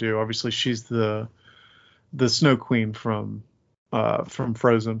much to do. Obviously, she's the Snow Queen from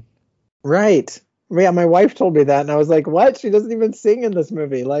Frozen. Right. Yeah, my wife told me that, and I was like, "What? She doesn't even sing in this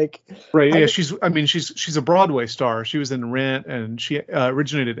movie." Like, right? Yeah, she's a Broadway star. She was in Rent, and she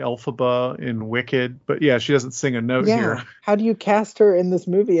originated Elphaba in Wicked. But yeah, she doesn't sing a note here. How do you cast her in this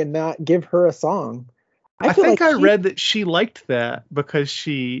movie and not give her a song? I think I read that she liked that because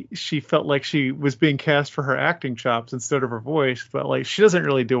she felt like she was being cast for her acting chops instead of her voice. But like, she doesn't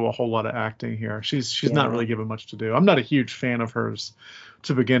really do a whole lot of acting here. She's not really given much to do. I'm not a huge fan of hers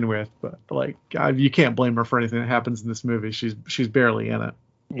to begin with, but like, you can't blame her for anything that happens in this movie. She's barely in it.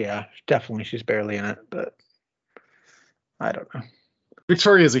 Yeah, definitely, she's barely in it. But I don't know.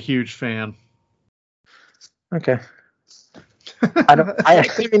 Victoria's a huge fan. Okay. I don't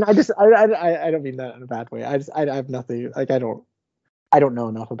mean that in a bad way. I have nothing, like I don't know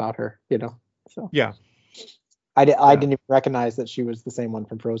enough about her, so. Yeah. I didn't even recognize that she was the same one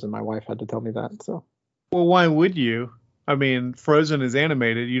from Frozen. My wife had to tell me that. So. Well, why would you? I mean, Frozen is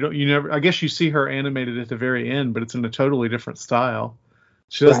animated. You never. I guess you see her animated at the very end, but it's in a totally different style.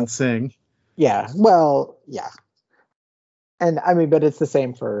 She doesn't sing. Yeah. Well, yeah. And I mean, but it's the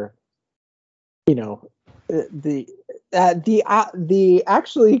same for, the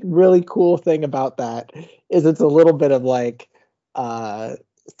actually really cool thing about that is it's a little bit of like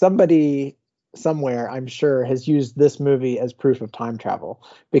somebody somewhere, I'm sure, has used this movie as proof of time travel,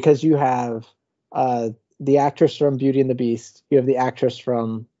 because you have the actress from Beauty and the Beast, you have the actress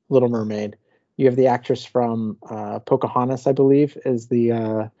from Little Mermaid, you have the actress from Pocahontas, I believe, is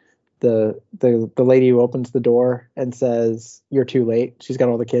the lady who opens the door and says, "You're too late." She's got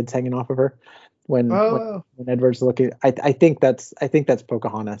all the kids hanging off of her when Edward's looking. I think that's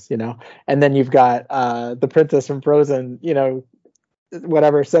Pocahontas, And then you've got the princess from Frozen,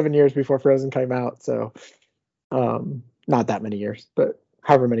 whatever, 7 years before Frozen came out. So not that many years, but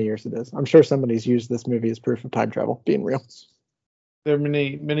however many years it is. I'm sure somebody's used this movie as proof of time travel being real. There are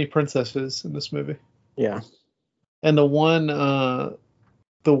many princesses in this movie. Yeah. And the one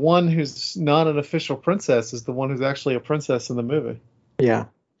who's not an official princess is the one who's actually a princess in the movie. Yeah.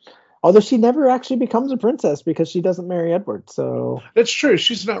 Although she never actually becomes a princess because she doesn't marry Edward. So that's true.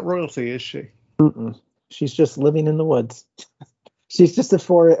 She's not royalty, is she? Mm-mm. She's just living in the woods. She's just a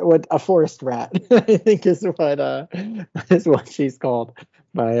forest rat, I think is what she's called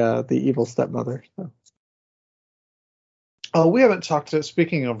by the evil stepmother. So. Oh, we haven't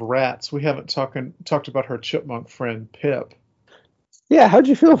speaking of rats, we haven't talked about her chipmunk friend, Pip. Yeah, how'd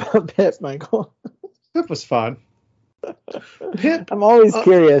you feel about Pip, Michael? Pip was fun. Pip, I'm always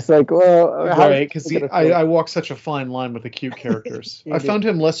curious, like, well, right, because I walk such a fine line with the cute characters. I found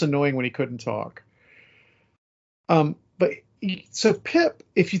him less annoying when he couldn't talk. So Pip,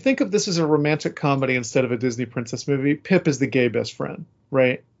 if you think of this as a romantic comedy instead of a Disney princess movie, Pip is the gay best friend,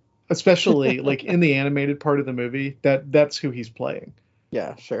 right? Especially like in the animated part of the movie, that's who he's playing.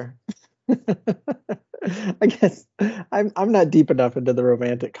 Yeah, sure. I guess I'm not deep enough into the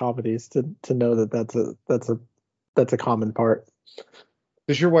romantic comedies to know that's a common part.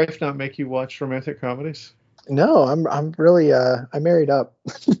 Does your wife not make you watch romantic comedies? No, I'm really I married up.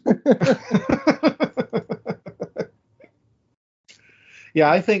 Yeah,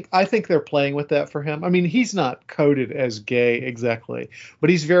 I think they're playing with that for him. I mean, he's not coded as gay exactly, but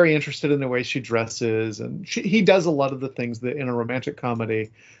he's very interested in the way she dresses, and he does a lot of the things that in a romantic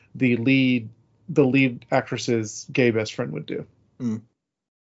comedy the lead actress's gay best friend would do. Mm.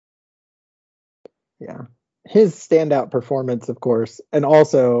 Yeah, his standout performance, of course, and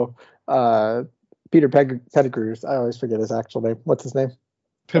also Peter Pettigrew's. I always forget his actual name. What's his name?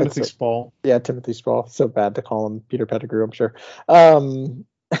 Timothy Spall. Yeah, Timothy Spall. So bad to call him Peter Pettigrew, I'm sure. One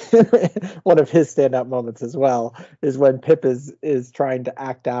of his standout moments as well is when Pip is trying to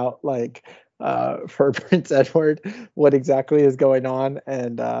act out like for Prince Edward what exactly is going on,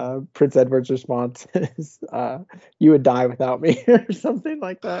 and Prince Edward's response is "You would die without me" or something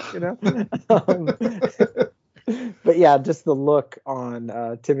like that, But yeah, just the look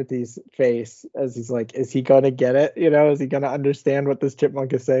on Timothy's face as he's like, is he gonna get it? Is he gonna understand what this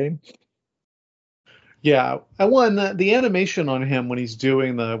chipmunk is saying? Yeah, the animation on him when he's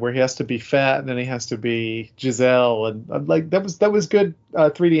doing where he has to be fat and then he has to be Giselle, and like that was good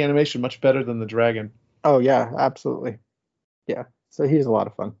 3D animation, much better than the dragon. Oh yeah, absolutely. Yeah, so he's a lot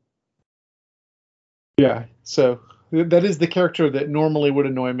of fun. Yeah, so that is the character that normally would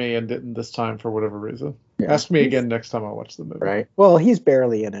annoy me and didn't this time for whatever reason. Yeah, ask me again next time I watch the movie. Right. Well, he's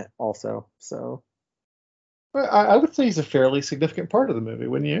barely in it also, so. I would say he's a fairly significant part of the movie,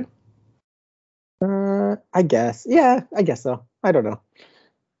 wouldn't you? I guess. Yeah, I guess so. I don't know.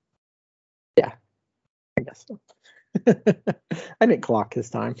 Yeah, I guess so. I didn't clock his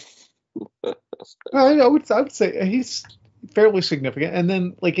time. I would say he's fairly significant. And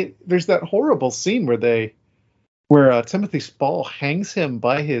then there's that horrible scene where Timothy Spall hangs him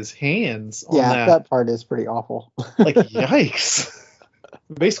by his hands. Yeah, that part is pretty awful. Like, yikes.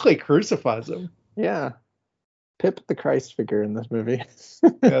 Basically crucifies him. Yeah. Pip the Christ figure in this movie.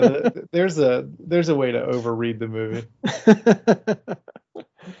 Yeah, there's a way to overread the movie.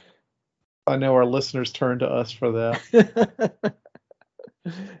 I know our listeners turn to us for that.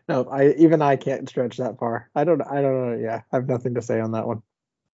 No, I can't stretch that far. I don't know. Yeah, I have nothing to say on that one.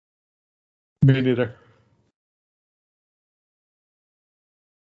 Me neither.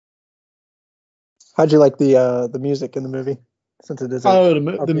 How'd you like the music in the movie? Since it is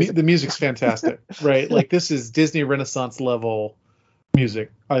the music's fantastic, right? Like this is Disney Renaissance level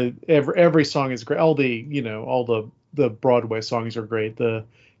music. Every song is great. All the Broadway songs are great. The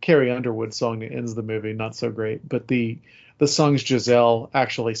Carrie Underwood song that ends the movie, not so great. But the songs Giselle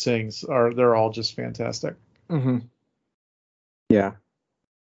actually sings they're all just fantastic. Mm-hmm. Yeah,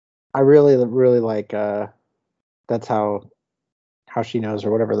 I really really like that's how she knows,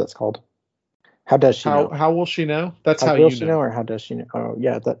 or whatever that's called. How does she know? How will she know? That's how will you she know. know, or how does she know? Oh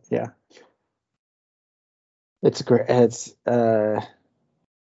yeah, it's great. It's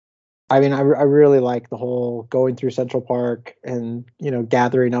I mean, I really like the whole going through Central Park and,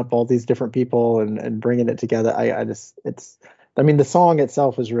 gathering up all these different people and bringing it together. I mean, the song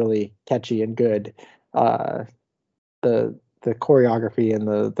itself is really catchy and good. The choreography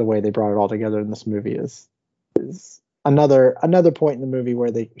and the way they brought it all together in this movie is another point in the movie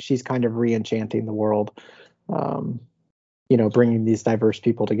where she's kind of re-enchanting the world. Bringing these diverse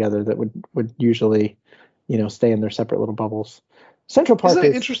people together that would usually, stay in their separate little bubbles. Central Park Isn't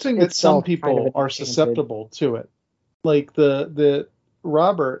it interesting that some people kind of are susceptible to it? Like the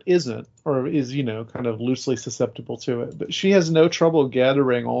Robert isn't, or is, kind of loosely susceptible to it, but she has no trouble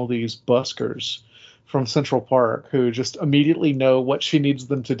gathering all these buskers from Central Park who just immediately know what she needs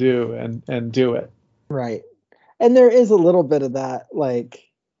them to do and do it. Right. And there is a little bit of that, like,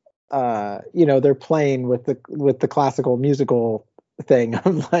 they're playing with the classical musical thing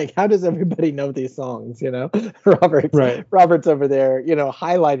of like, how does everybody know these songs? Robert's over there,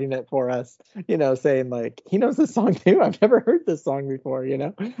 highlighting it for us, saying like, he knows this song too. I've never heard this song before,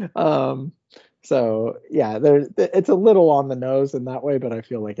 So yeah, it's a little on the nose in that way, but I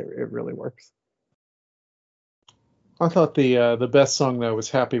feel like it really works. I thought the best song though was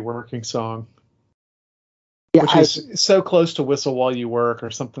Happy Working Song. Yeah, which is so close to Whistle While You Work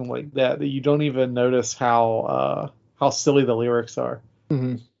or something like that you don't even notice how silly the lyrics are.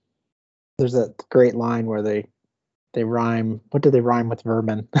 Mm-hmm. There's that great line where they rhyme. What do they rhyme with?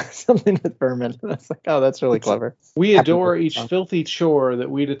 Vermin. Something with vermin. That's like, oh, that's really clever. We adore each filthy chore that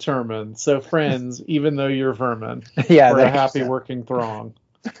we determine. So friends, even though you're vermin, yeah, we're a happy working throng.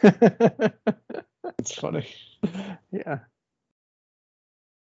 It's funny. Yeah.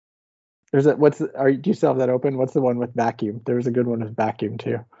 There's do you still have that open? What's the one with vacuum? There's a good one with vacuum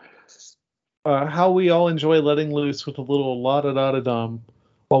too. How we all enjoy letting loose with a little la-da-da-da-dum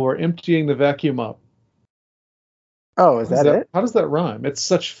while we're emptying the vacuum up. Oh, is that it? How does that rhyme? It's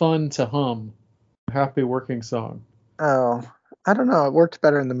such fun to hum. Happy Working Song. Oh, I don't know. It worked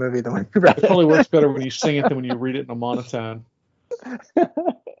better in the movie than when you read it. It probably works better when you sing it than when you read it in a monotone.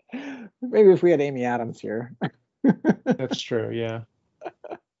 Maybe if we had Amy Adams here. That's true, yeah.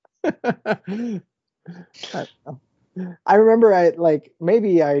 I remember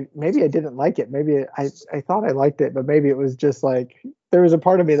maybe I didn't like it. Maybe I thought I liked it, but maybe it was just like there was a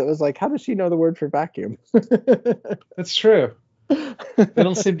part of me that was like, how does she know the word for vacuum? That's true. They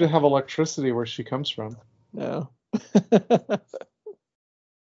don't seem to have electricity where she comes from. No.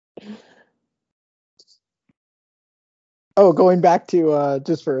 Oh, going back to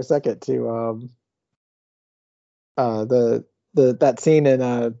just for a second to that scene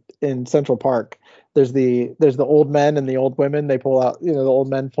in Central Park. There's the old men and the old women. They pull out, the old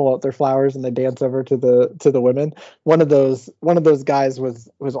men pull out their flowers and they dance over to the women. One of those guys was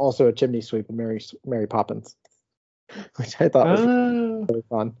also a chimney sweep in Mary Poppins, which I thought was really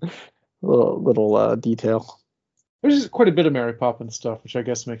fun. Little detail. There's quite a bit of Mary Poppins stuff, which I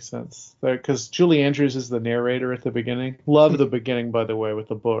guess makes sense. Because Julie Andrews is the narrator at the beginning. Love the beginning, by the way, with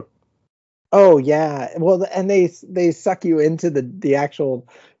the book. Oh yeah, well, and they suck you into the actual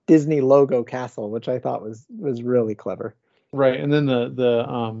Disney logo castle, which I thought was really clever. Right, and then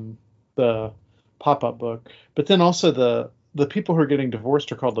the pop-up book, but then also the people who are getting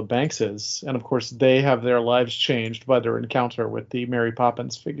divorced are called the Bankses, and of course they have their lives changed by their encounter with the Mary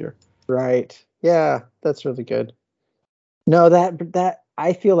Poppins figure. Right. Yeah, that's really good. No, that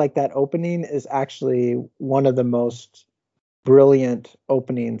I feel like that opening is actually one of the most brilliant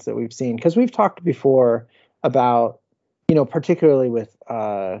openings that we've seen, because we've talked before about, particularly with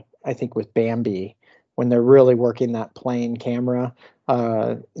I think with Bambi, when they're really working that plane camera,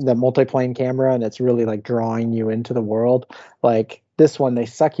 the multiplane camera, and it's really like drawing you into the world. Like this one, they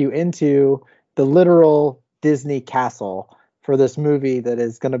suck you into the literal Disney castle for this movie that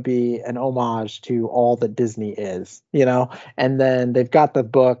is going to be an homage to all that Disney is, and then they've got the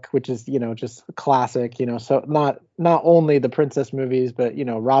book, which is, just classic, so not only the princess movies, but,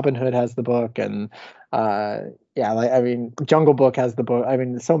 Robin Hood has the book, and Jungle Book has the book. I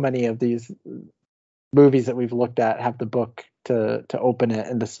mean, so many of these movies that we've looked at have the book to open it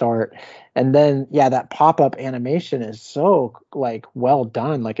and to start. And then, that pop-up animation is so like well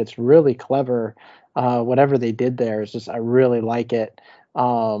done. Like it's really clever. Whatever they did there is just, I really like it.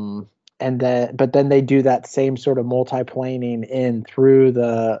 And but then they do that same sort of multi-planing in through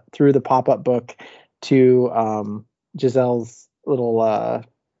the pop-up book to Giselle's little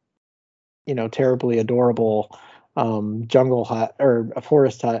terribly adorable jungle hut, or a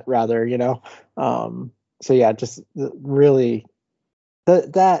forest hut rather, so yeah, just really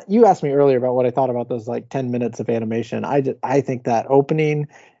that you asked me earlier about what I thought about those like 10 minutes of animation. I think that opening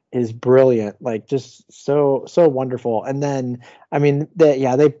is brilliant, like just so wonderful. And then I mean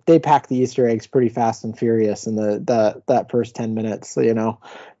they pack the Easter eggs pretty fast and furious in that first 10 minutes. So,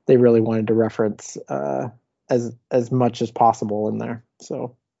 they really wanted to reference as much as possible in there.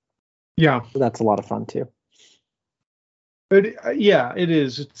 So yeah, that's a lot of fun too. But yeah, it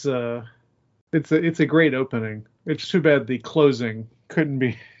is. It's a great opening. It's too bad the closing couldn't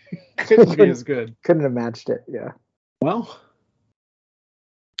be as good. Couldn't have matched it. Yeah. Well,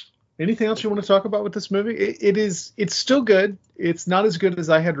 anything else you want to talk about with this movie? It's still good. It's not as good as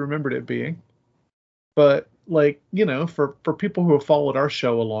I had remembered it being, but like, for people who have followed our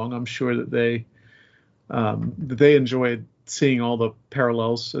show along, I'm sure that they enjoyed seeing all the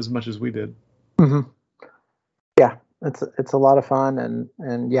parallels as much as we did. Mm-hmm. Yeah, it's a lot of fun,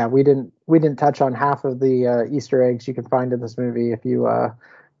 and yeah, we didn't touch on half of the Easter eggs you can find in this movie if you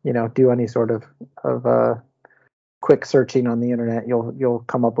do any sort of quick searching on the internet. You'll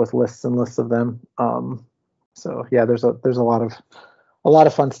come up with lists and lists of them. So yeah, there's a lot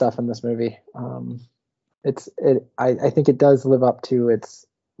of fun stuff in this movie. I think it does live up to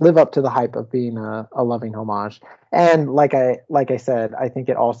the hype of being a loving homage. And like I said, I think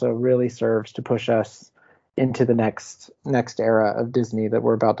it also really serves to push us into the next era of Disney that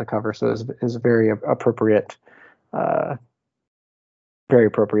we're about to cover. So it's very appropriate,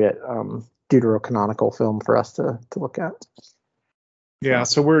 deuterocanonical film for us to look at. Yeah,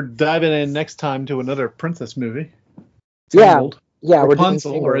 so we're diving in next time to another princess movie. Tangled. Yeah,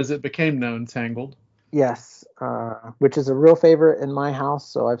 Rapunzel, or as it became known, Tangled. Yes, which is a real favorite in my house.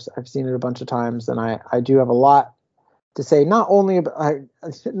 So I've seen it a bunch of times, and I do have a lot to say, not only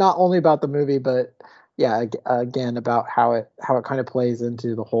about the movie, but yeah, again about how it kind of plays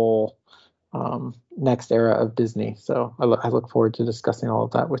into the whole next era of Disney. So I look forward to discussing all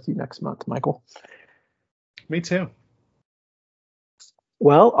of that with you next month, Michael. Me too.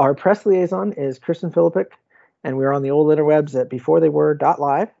 Well, our press liaison is Kristen Philippic, and we're on the old interwebs at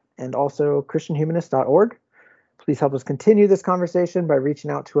beforethey.were.live and also christianhumanist.org. Please help us continue this conversation by reaching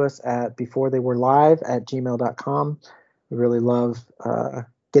out to us at beforetheywerelive@gmail.com. We really love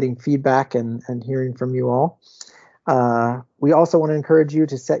getting feedback and hearing from you all. We also want to encourage you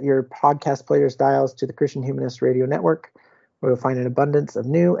to set your podcast players dials to the Christian Humanist Radio Network, where you'll find an abundance of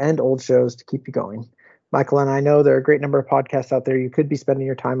new and old shows to keep you going. Michael and I know there are a great number of podcasts out there you could be spending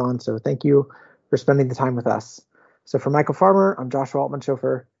your time on, so thank you for spending the time with us. So for Michael Farmer, I'm Joshua Altman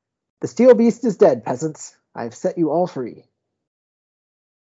Chauffeur. The steel beast is dead, peasants. I have set you all free.